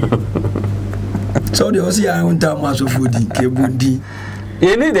so de osi ya unta ma so fu di ke bundi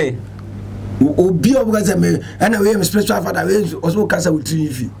ye ni de obi obuga se me ena we spiritual father we also kasa utri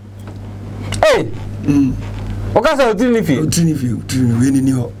fi Okasa otinifi we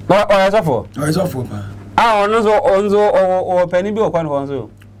ni ho o so for pa onzo peni bi okwan ho nso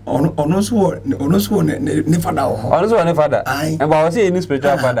ono so ne father ho ono so ne father e ba o say any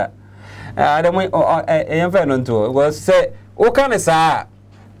spiritual father adam e fa no nto go say o kan sa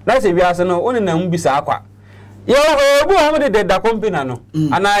na se wi ase no oni na mu bi sa akwa ye obu ho de da company no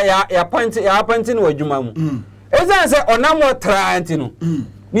ana ya point no adwuma mu ezan se onamo tranti no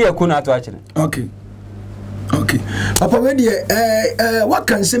ni yakuna ato akire okay papa we de what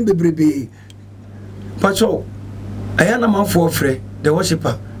can sem bebrebe pacho ayana manfo frɛ the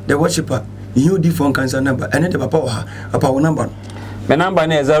worshiper you di phone cancer number and the papa number my number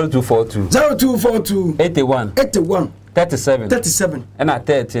is 0242 81 37 and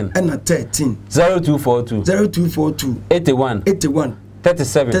 13 0242 81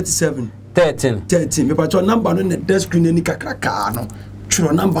 37 13 me pacho number no na desk screen ni kakraka no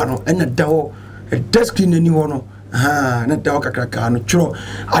twro number no na dawo desk screen ni ho no na dawo kakraka no twro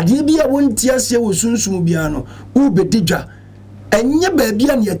ade bia wonti ase wo sunsum bia no u bedidwa enye ba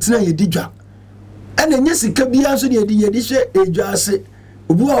bia na yetena yedidwa ena enye sika bia so de yedi hwe edwa ase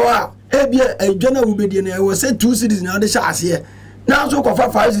obu wa ebia edwa na u bedie na wo say 2 cities na de hye ase na so ko fa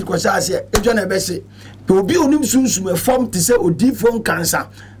 5 cities ko hye ase edwa na be hye obi onim sunsum e form te say odi phone cancer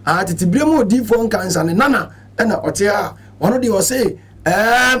titibremu odi phone cancer ne nana ena ote a ono de o say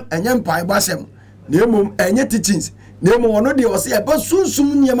enye mpai gbasem na emom enye teachings na emom ono de o say e ba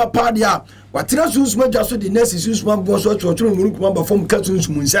sunsum niema pa de a watira sunsum adwa so de nurse sunsum bo so twotwo mu kuma ba form ka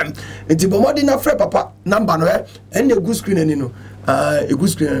sunsum nsem enti bomodi na frɛ papa number no ene gu screen ani no egu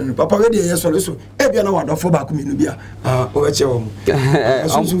screen papa we de yeso so bia na wadofo ba ku minu bia o eche wo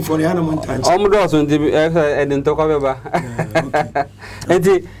sunsun for ya na montan o mo do so ndi edin to ko beba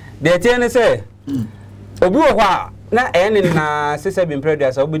enti de tie ne se obi wo kwa na ene na sese bin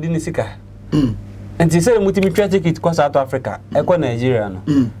predators obedi ni sika enti se mutimi twa ticket kwa South Africa e kwa Nigeria no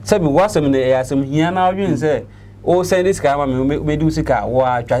se bi wasem ne ya sem hia na odwen se o send this guy me do sika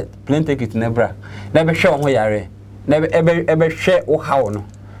wa plane ticket na bra na be hwe ho yare na be hwe o hawo no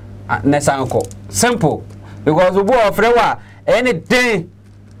na sanko simple because obo ofre wa anything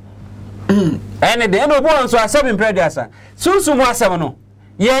no obo so asem predators sunsun ho asem no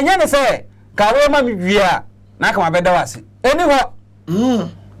ye nya ne se ka we ma mi wia na ka ma be da wase eni ho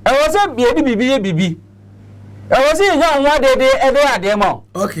e wo se bibi e wo se nya nwa dede e de ade mo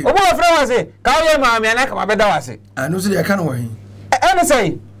okay obo ofre wa se ka we ma mi na ka ma be da wase anu se de ka no wahin ene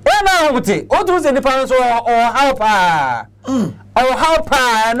sei e na hote o tu se ni pa so o help o help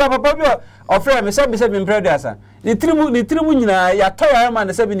no papa bi ofre me se bi predators ni trimu nyina ya to ya ma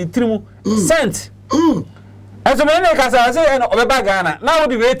na se bi ni trimu cent eso me ne ka sa se e obeba Ghana na wo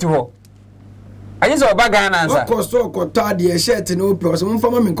di wait ho ayi so oba Ghana ansa costo ko ta de shirt no pe so mfa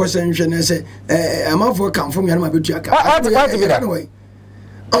ma me ko hwenhwe na se amafo kanfo me na ma betu aka what be that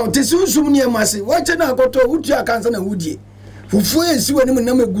oh te sunsum ni amase wa che na akoto wutu aka ansa na wudie fufu esi wani mu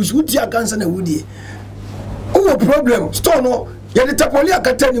na magusu wutu aka ansa na wudie o problem store no ye de tapoli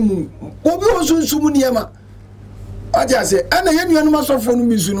akata ni mu obi o sunsum ni ama aja se ana ye nuanu masofo no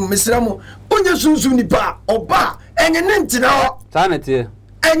misu no mesra mo onye sunsum ni pa oba enye ne ntina ho sanete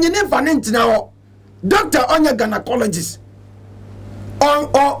enye ne fa ne ntina ho doctor onye gynecologist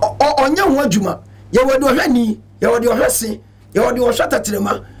onye ho adwuma ye wodi ohwani ye wodi ohwese ye wodi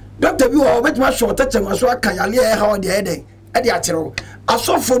ohwatatirema doctor bi wo betima shortatirema so aka yale e ha wodi eden e de akyerew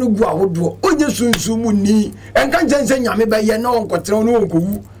asofo no gu ahodo onye sunsum ni enka njense nyame be ye na onkotere no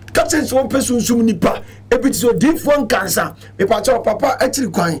onkowu kapten so pe sunsum ni pa ebiti so different cancer me pa cho papa akiri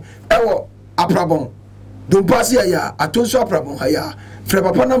kwan e wo aprabon don pass ya atonso aprabon ha ya fre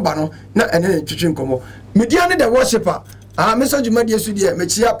papa number no na ene twetwe nkomo media ne the worshiper message media su de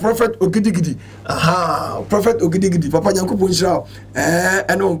mechia prophet ogidigidi prophet ogidigidi papa nyankopon nshira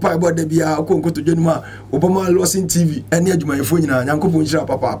ene on pa bo da bia akonkoto dwenu ma oboma Lordson TV ene adwumayefo nyina nyankopon nshira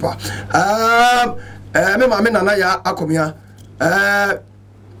papa me ma me nana ya akomia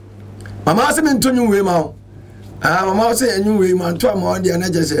mama se me ntonyu we ma mama se enyu we ma nto ama de na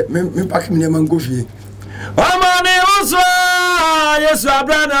jese me pack me ma ngofie mama ne uswa Yesu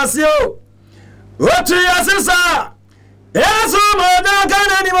abrana sio otu yasisa Yesu moda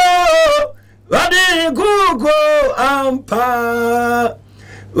kana ni mo wadi gugu ampa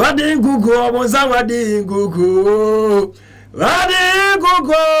wadi gugu omonza wadi gugu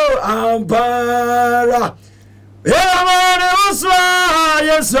ampara mama ne uswa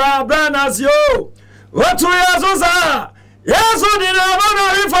Yesu abrana sio otu yasisa Yesu dina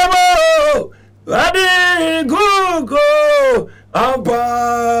bana rifamo wadi gugu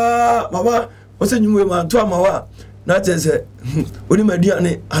ampa mama ose nyuwe ma to amawa na tese oni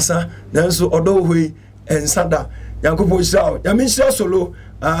maduane asa nanso odo hoi ensada yankopon shao ya mi shao solo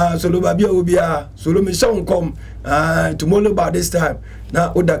solo babia obia solo mi shao nkom tomorrow by this time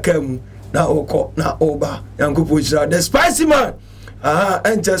na odakam na oko na oba yankopon shao the spicy man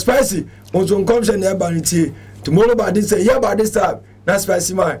enter spicy onzo nkom she na baniti tomorrow by this year by this time na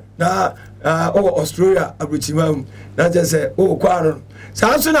spicy man na Australia abutimam na tese kwano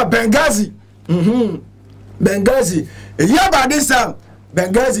sanso na Benghazi yeah by this time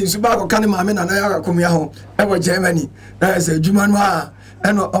Benghazi suba ko kan ma me na ya akomia ho e wo Germany na se adwuma no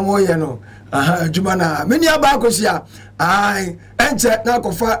eno omoye no adwuma na me ni aba akosia enche na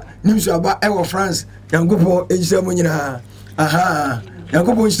kofa nimsu aba e wo France yangopo ejisa mu nyina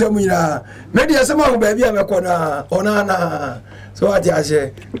yangopo ejisa mu nyina me dia se ma ho ba bia me ko na onana so ati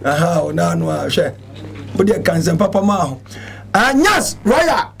ase onano a hwe wo dia kansen papa ma ho Nyas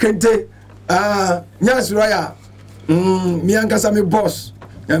Roya Kente Nyas Roya mi ankasa me boss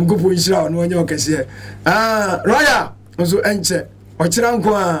yangopo nshira no onye okese Roya nso enche ochira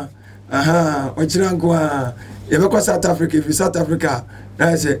nko ochira nko yebekwa South Africa if South Africa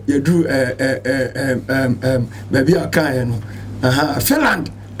na say yedu baby akan no Finland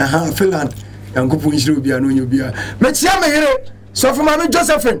Finland yangopo nshira obi anu onye obi a me chia me yire so for mama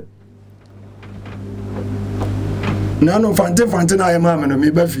Josephine Nano fante na mama no me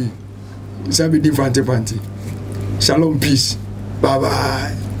bafi. Sabi di fante. Shalom peace. Bye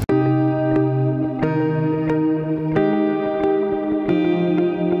bye.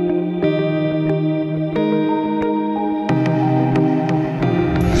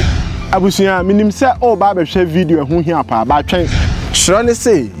 Abusuya minim se o ba be hwe video ho hia pa ba twen Shrone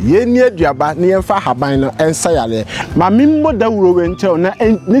say, ye near Diaba, near Fahabino, and Sayale. Mamimbo da Rowentel,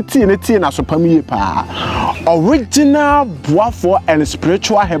 Niti and Asopami pa. Original Boafour and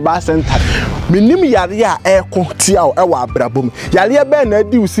spiritual Heba Center. Minim Yaria air contiao, our brabum. Yalia Ben,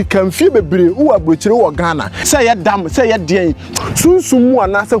 do see Camphibri, who are butcher or Ghana. Say a damn, say a day. Soon sumu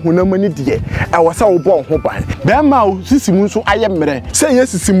anasa hunamani die. I was our born hopa. Bema, Sissimuso, I am mere. Say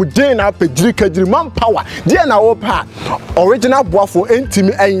yes, Simu Jane up a drink manpower. Dear now, opa. Original Boafour ain't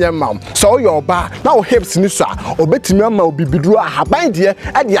me and your mom. So your bar now hips nissa or betty mamma will be bedrew. I bind here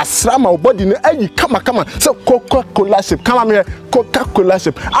at the Asrama body in any come. So Coca-Cola ship, come here, Coca-Cola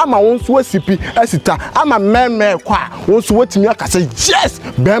ship. I'm a own recipe, Asita. I'm a man, qua. Won't wait me. I say, yes,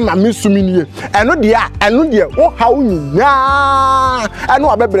 Bema miss me. I know dear, oh, how ya. I know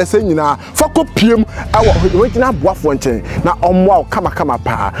a better saying now. For copium, our original Boafour. Now, on wow, come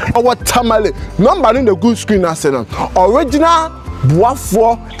pa. Our tamale, number in the good screen, I said, original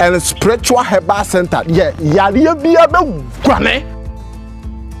Boafour and spiritual Heba Center. Yeah, Yalia be a granny.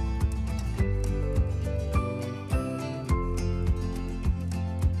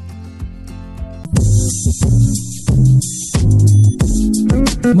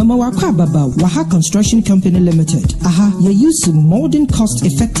 Mama Wakwa Baba, Waha Construction Company Limited. Aha, you use modern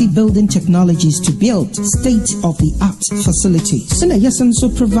cost-effective building technologies to build state-of-the-art facilities. And yes, also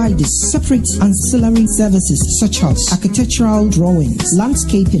provide separate ancillary services such as architectural drawings,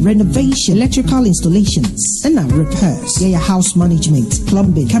 landscaping, renovation, electrical installations, and repairs. Yeah, house management,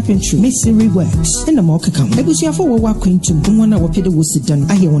 plumbing, carpentry, masonry works, and more come. Ebusia for Wawa Quintum, Mwana Wapida was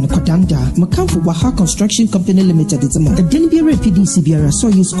done. I hear on a Kodanda, Makam for Waha Construction Company Limited. It's a month. The Denbiara PDC Biara saw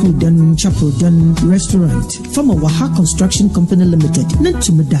you school done, chapel done, restaurant. From a Waha Construction Company Limited.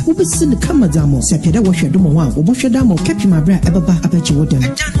 Nantumada, who be seen the Kamadamo, Sapeda Washaduma, Oboshadamo, Capimabra, Ababa, Apache Wodan.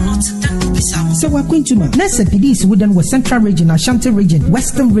 So we're going to Manasseh PDC Wooden was Central Region, Ashanti Region,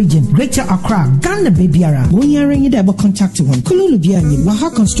 Western Region, Greater Accra, Ghana Babyara. When you're in the contact to one, Kululu Biani, Waha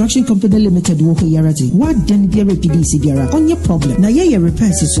Construction Company Limited, Woko Yarati, what Denbiara PDC Biara on your problem. Now, yeah,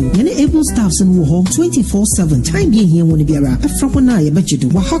 repairs is so. Many able staffs in Woho 24/7. Time being here when Biara, a Frawana, I bet you do.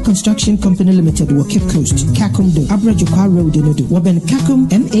 Waha Construction Company Limited, Cape Coast, Kakum do, Abrajukwa Road, Denodo, Waben Kakum,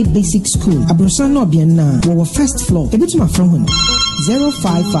 MA Basic School, Abrosano Biana, our first floor, a bit my from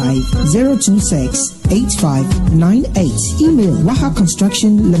 055-026-8598. Email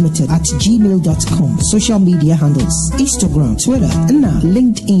wahaconstructionlimited@gmail.com. Social media handles Instagram, Twitter, and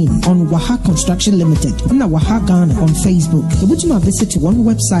LinkedIn on Waha Construction Limited, and Waha Ghana on Facebook. Visit one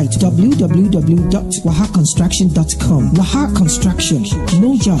website www.wahaconstruction.com. Waha Construction,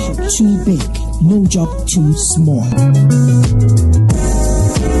 no job too big, no job too small.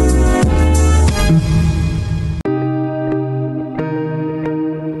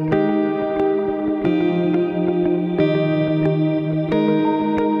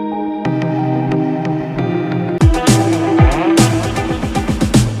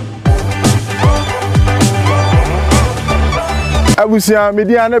 Abusia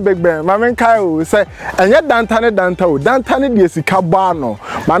media na big ben mamen kai o say enye dantane de sika no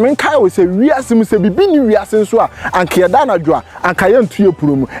mamen kai o say wiase mu say bibi ni wiase nso a anka yeda na dwo a anka ye ntue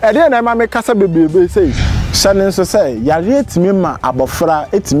puromu e de na mamen kasa bebebe say sane nso say yare etimi ma abofra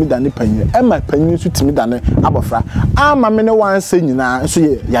etimi dane panyi e ma panyi nso timi dane abofra ama me ne wan say nyina nso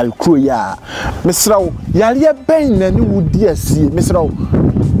ye yare kuro ya mesrawo yare ben na ni wudi asie mesrawo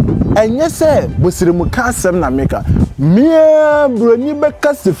enye say bosirimu kasem na meka mia broni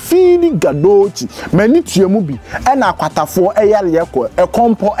beka se fini gadochi mani tuemu bi e na akwatafo eyare yeko e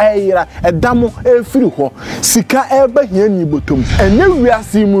kompo eyira e damo e firi ho sika e ba hia ni botom enye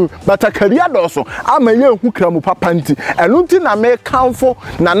wiase mu batakaria doso amaye hu kramu papa nti enunti na me kanfo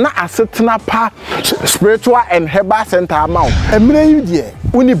na asetena pa spiritual and herbal center amao emre yidie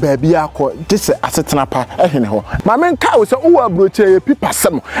uni baabi akọ dise asetena pa ehene ho ma men ka wo se wo abroche pipa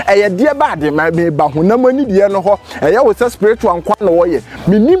sem eye de ba de ma me ba honamani die no ho eye wo se spiritual nkwa no wo ye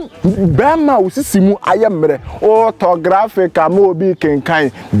minim bema wo sisimu ayemre orthographic ama obi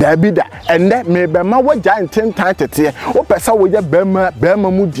kenkan dabida ende me bema wo ja ntentan tete wo pesa wo ye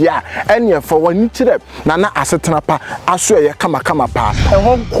bema mu dia ene fa wani kire na asetena pa aso eye kama pa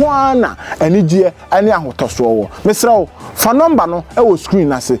eho kwa na anigye ane ahotoso wo mesra wo fa number no e wo screen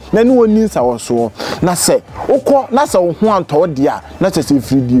na se na ni woni nsa wo so na se ukọ na se wo ho anto dia na se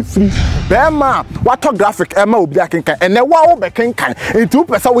free bema wato graphic ema obi akenkan ene wa wo bekenkan enti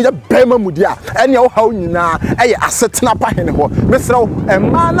pesa wo ye bema mu dia ene wo hawo nyina eye asetena pa hene ho mesra wo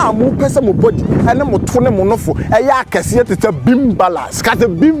ema na mu pesa mu body ene mo to ne mo nofo eye akese tete beam balance ka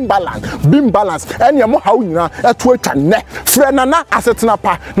beam balance ene mo hawo nyina eto atwa ne frɛ na asetena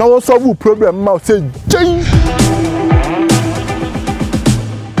pa na wo solve problem ma say jin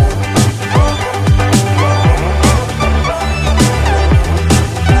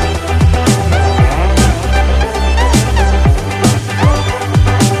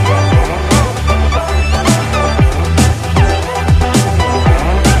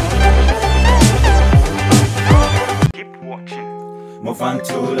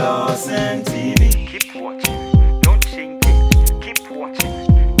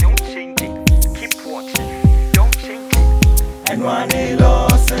one Lordson.